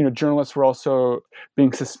 Journalists were also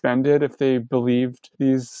being suspended if they believed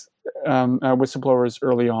these whistleblowers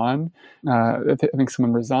early on. I think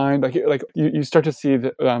someone resigned. You start to see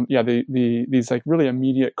that these like really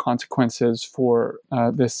immediate consequences for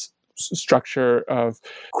this structure of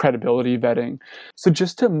credibility vetting. So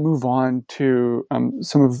just to move on to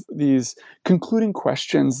some of these concluding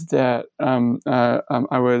questions that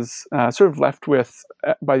I was sort of left with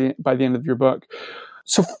by the end of your book.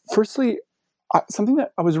 So firstly, something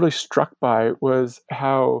that I was really struck by was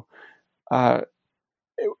how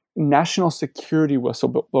national security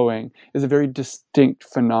whistleblowing is a very distinct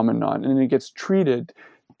phenomenon, and it gets treated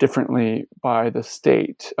differently by the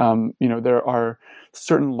state. There are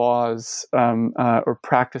certain laws or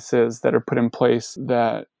practices that are put in place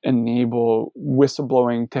that enable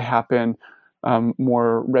whistleblowing to happen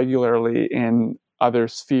more regularly in other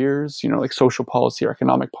spheres, like social policy or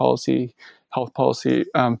economic policy, health policy,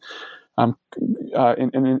 and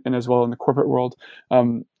as well in the corporate world.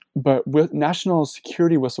 But with national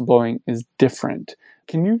security whistleblowing is different.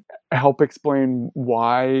 Can you help explain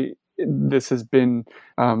why this has been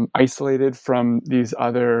isolated from these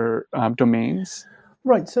other domains?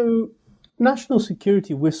 Right. So national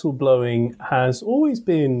security whistleblowing has always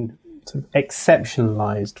been sort of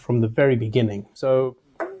exceptionalized from the very beginning. So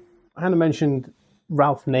Hannah mentioned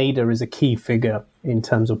Ralph Nader is a key figure in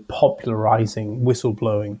terms of popularizing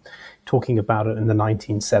whistleblowing, talking about it in the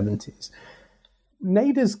 1970s.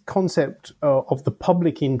 Nader's concept of the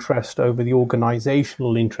public interest over the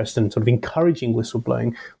organizational interest and sort of encouraging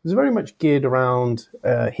whistleblowing was very much geared around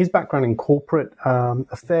his background in corporate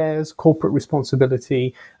affairs, corporate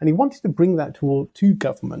responsibility, and he wanted to bring that to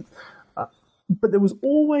government. But there was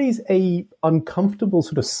always a uncomfortable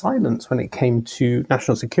sort of silence when it came to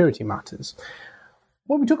national security matters.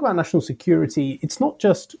 When we talk about national security, it's not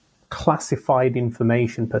just classified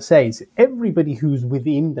information per se. It's everybody who's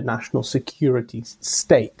within the national security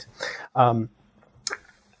state.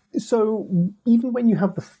 So even when you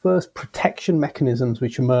have the first protection mechanisms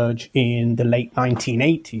which emerge in the late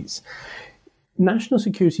 1980s, national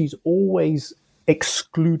security is always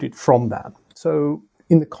excluded from that. So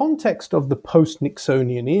in the context of the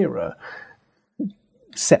post-Nixonian era,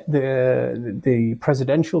 set the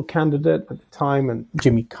presidential candidate at the time, and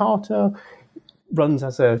Jimmy Carter, runs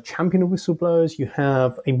as a champion of whistleblowers. You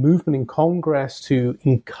have a movement in Congress to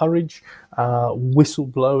encourage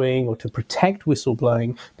whistleblowing or to protect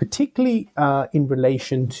whistleblowing, particularly in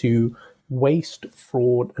relation to waste,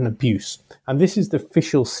 fraud, and abuse. And this is the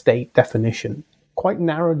official state definition, quite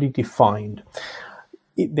narrowly defined.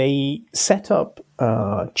 They set up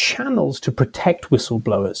channels to protect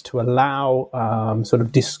whistleblowers, to allow sort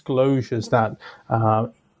of disclosures that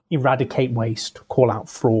eradicate waste, call out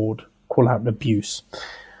fraud, call out abuse.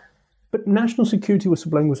 But national security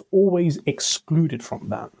whistleblowing was always excluded from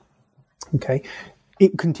that. Okay,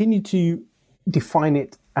 it continued to define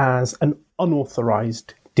it as an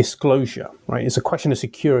unauthorized disclosure, right? It's a question of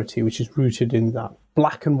security, which is rooted in that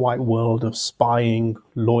black and white world of spying,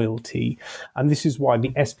 loyalty. And this is why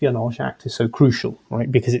the Espionage Act is so crucial, right?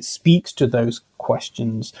 Because it speaks to those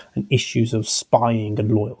questions and issues of spying and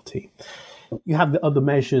loyalty. You have the other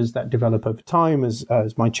measures that develop over time, as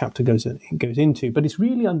my chapter goes into, but it's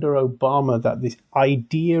really under Obama that this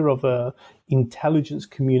idea of a intelligence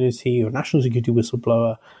community or national security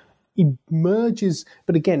whistleblower emerges,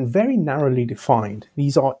 but again, very narrowly defined.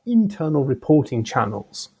 These are internal reporting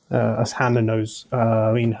channels, as Hannah knows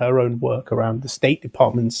in her own work around the State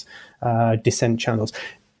Department's dissent channels.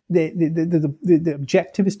 The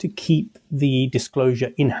objective is to keep the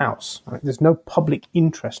disclosure in-house. Right? There's no public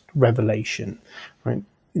interest revelation, right?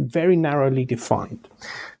 Very narrowly defined.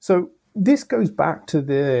 So this goes back to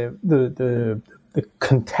the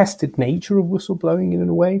contested nature of whistleblowing in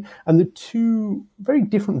a way, and the two very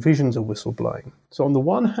different visions of whistleblowing. So on the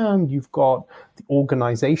one hand, you've got the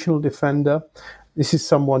organizational defender. This is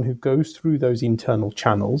someone who goes through those internal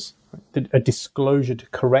channels, right? A disclosure to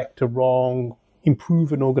correct a wrong,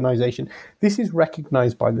 improve an organization. This is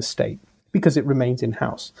recognized by the state because it remains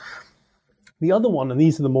in-house. The other one, and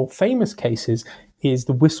these are the more famous cases, is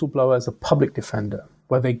the whistleblower as a public defender,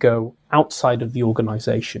 where they go outside of the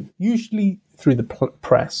organization, usually through the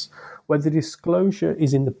press, where the disclosure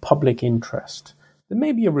is in the public interest. There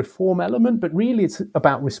may be a reform element, but really it's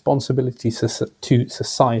about responsibility to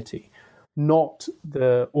society, not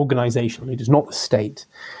the organizational leaders, not the state.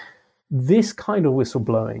 This kind of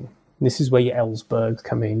whistleblowing, this is where your Ellsbergs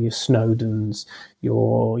come in, your Snowdens,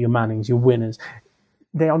 your Mannings, your Winners.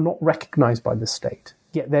 They are not recognized by the state.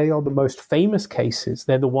 Yet they are the most famous cases.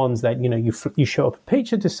 They're the ones that, you show up a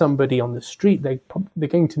picture to somebody on the street, they're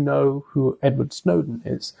going to know who Edward Snowden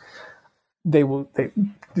is. The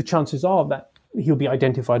chances are that he'll be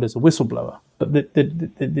identified as a whistleblower, but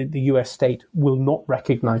the US state will not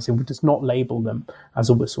recognize him, does not label them as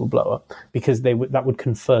a whistleblower, because that would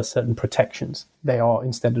confer certain protections. They are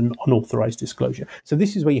instead an unauthorized disclosure. So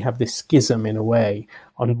this is where you have this schism in a way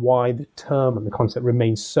on why the term and the concept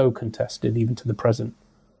remains so contested even to the present.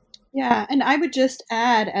 Yeah, and I would just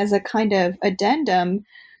add as a kind of addendum,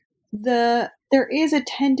 there is a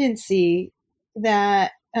tendency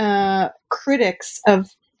that critics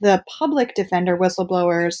of the public defender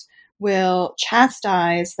whistleblowers will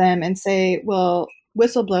chastise them and say, well,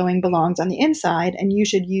 whistleblowing belongs on the inside and you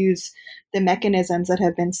should use the mechanisms that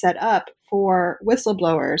have been set up for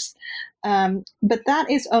whistleblowers. But that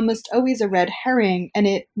is almost always a red herring, and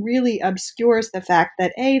it really obscures the fact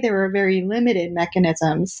that A, there are very limited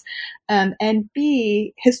mechanisms, and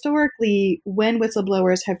B, historically, when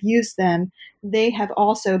whistleblowers have used them, they have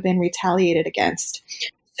also been retaliated against.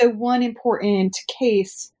 So one important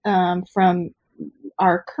case from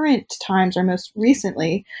our current times, or most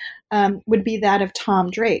recently, would be that of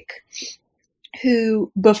Tom Drake,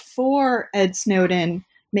 who before Ed Snowden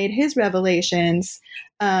made his revelations,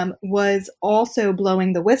 was also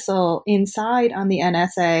blowing the whistle inside on the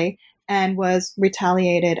NSA and was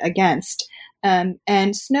retaliated against.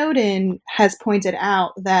 And Snowden has pointed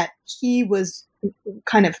out that he was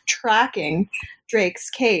kind of tracking Drake's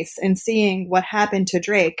case and seeing what happened to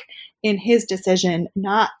Drake in his decision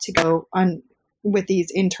not to go on with these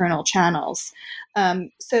internal channels.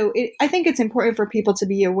 So I think it's important for people to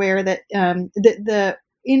be aware that the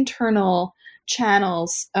internal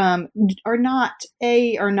channels are not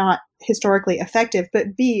historically effective,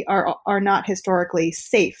 but B, are not historically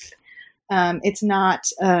safe. It's not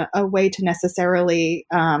a way to necessarily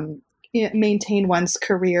maintain one's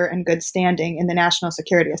career and good standing in the national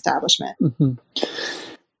security establishment. Mm-hmm.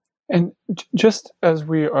 And just as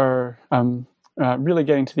we are really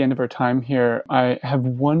getting to the end of our time here, I have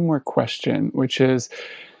one more question, which is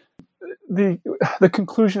the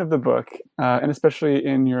conclusion of the book, and especially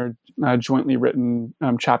in your jointly written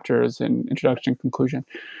chapters in introduction and conclusion,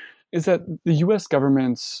 is that the U.S.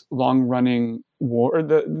 government's long-running war, or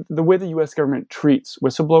the way the U.S. government treats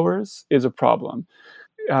whistleblowers, is a problem.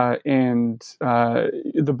 And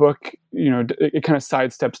the book, it kind of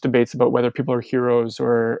sidesteps debates about whether people are heroes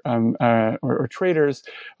or traitors.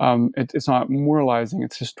 It's not moralizing;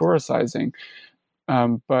 it's historicizing.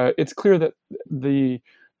 But it's clear that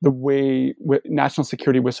the way national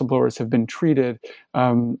security whistleblowers have been treated,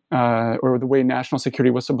 or the way national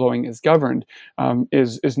security whistleblowing is governed,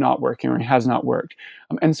 is not working, or has not worked.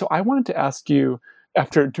 And so I wanted to ask you,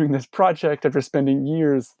 after doing this project, after spending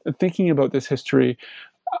years thinking about this history,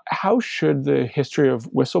 how should the history of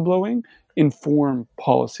whistleblowing inform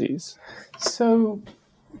policies? So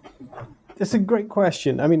that's a great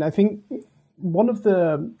question. I mean, I think one of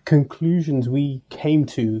the conclusions we came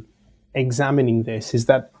to examining this is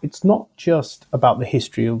that it's not just about the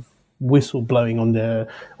history of whistleblowing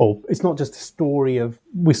or it's not just a story of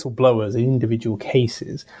whistleblowers in individual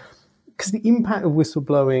cases, because the impact of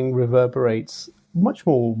whistleblowing reverberates much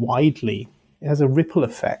more widely. It has a ripple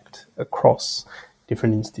effect across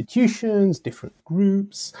different institutions, different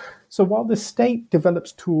groups. So while the state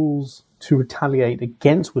develops tools to retaliate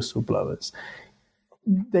against whistleblowers,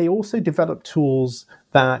 they also develop tools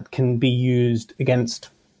that can be used against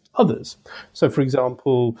others. So, for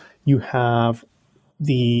example, you have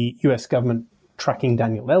the US government tracking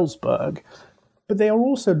Daniel Ellsberg, but they are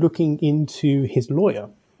also looking into his lawyer,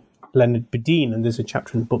 Leonard Bodine, and there's a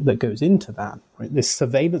chapter in the book that goes into that. Right? This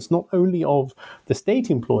surveillance not only of the state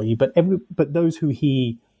employee, but those who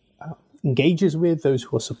he engages with, those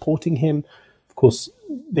who are supporting him. Of course,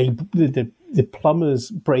 the plumbers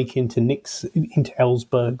break into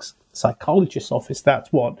Ellsberg's psychologist's office.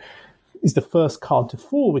 That's what is the first card to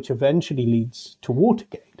fall, which eventually leads to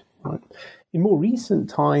Watergate. Right? In more recent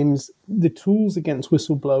times, the tools against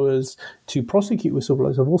whistleblowers to prosecute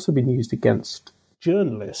whistleblowers have also been used against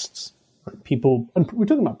journalists. Right? People, and we're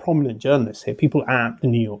talking about prominent journalists here, people at the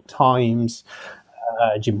New York Times,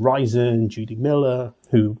 Jim Risen, Judy Miller,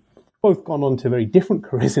 who both gone on to very different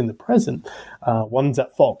careers in the present. One's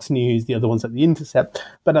at Fox News, the other one's at The Intercept.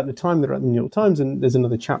 But at the time, they're at the New York Times, and there's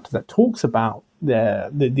another chapter that talks about their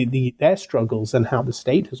struggles and how the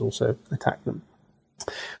state has also attacked them.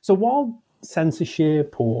 So while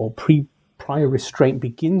censorship or prior restraint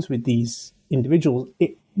begins with these individuals,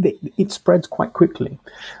 it spreads quite quickly.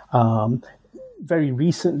 Very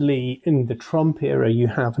recently, in the Trump era, you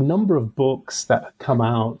have a number of books that have come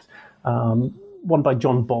out. One by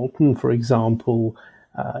John Bolton, for example.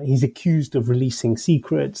 He's accused of releasing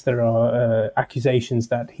secrets. There are accusations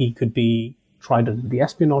that he could be tried under the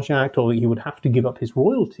Espionage Act, or he would have to give up his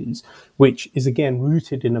royalties, which is again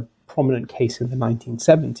rooted in a prominent case in the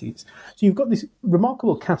 1970s. So you've got this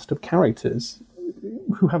remarkable cast of characters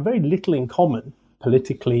who have very little in common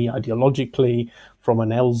politically, ideologically, from an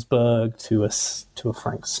Ellsberg to a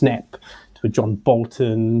Frank Snepp, to a John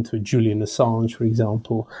Bolton, to a Julian Assange, for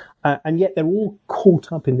example. And yet they're all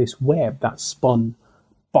caught up in this web that's spun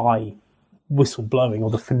by whistleblowing,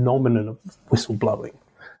 or the phenomenon of whistleblowing,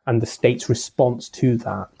 and the state's response to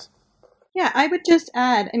that. Yeah, I would just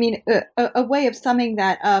add, I mean, a way of summing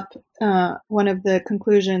that up, one of the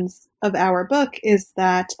conclusions of our book is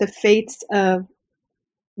that the fates of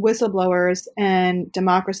whistleblowers and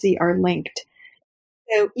democracy are linked.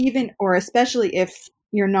 So even, or especially if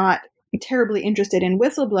you're not terribly interested in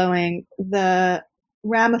whistleblowing, the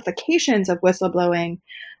ramifications of whistleblowing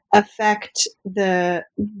affect the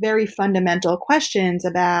very fundamental questions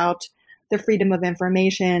about the freedom of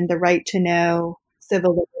information, the right to know,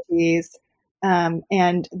 civil liberties,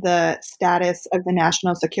 and the status of the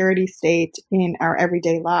national security state in our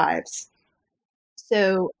everyday lives.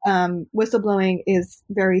 So whistleblowing is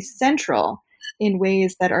very central in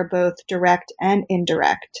ways that are both direct and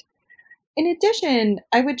indirect. In addition,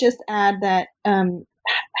 I would just add that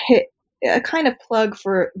a kind of plug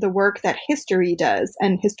for the work that history does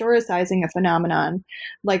and historicizing a phenomenon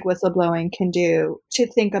like whistleblowing can do to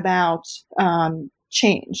think about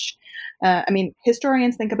change. I mean,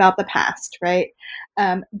 historians think about the past, right?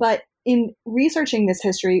 But in researching this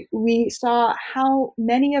history, we saw how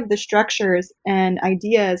many of the structures and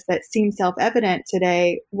ideas that seem self-evident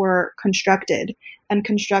today were constructed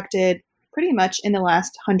pretty much in the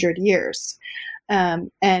last 100 years.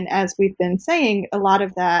 And as we've been saying, a lot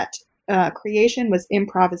of that creation was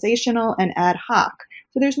improvisational and ad hoc.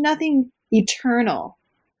 So there's nothing eternal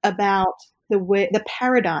about the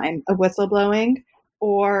paradigm of whistleblowing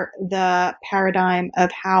or the paradigm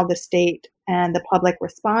of how the state and the public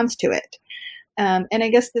responds to it. And I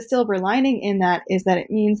guess the silver lining in that is that it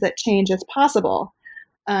means that change is possible.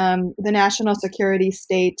 The national security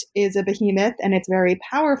state is a behemoth and it's very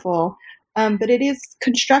powerful, but it is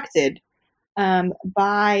constructed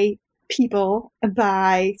by people,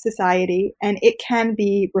 by society, and it can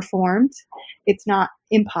be reformed. It's not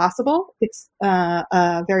impossible. It's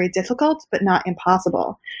very difficult, but not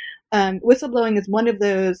impossible. Whistleblowing is one of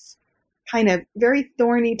those kind of very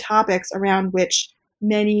thorny topics around which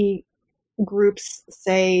many groups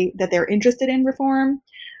say that they're interested in reform,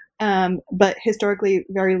 but historically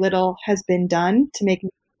very little has been done to make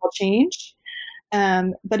meaningful change.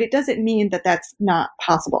 But it doesn't mean that that's not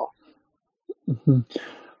possible. Mm-hmm.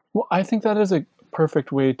 Well, I think that is a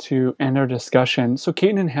perfect way to end our discussion. So,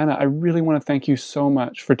 Caitlin and Hannah, I really want to thank you so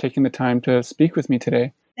much for taking the time to speak with me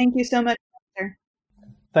today. Thank you so much, Dexter.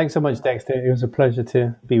 Thanks so much, Dexter. It was a pleasure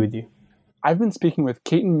to be with you. I've been speaking with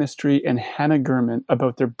Caitlin Mistry and Hannah Gurman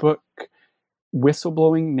about their book,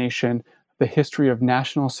 Whistleblowing Nation, The History of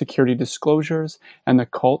National Security Disclosures and the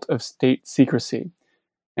Cult of State Secrecy.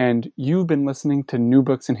 And you've been listening to New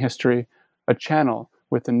Books in History, a channel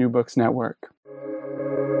with the New Books Network.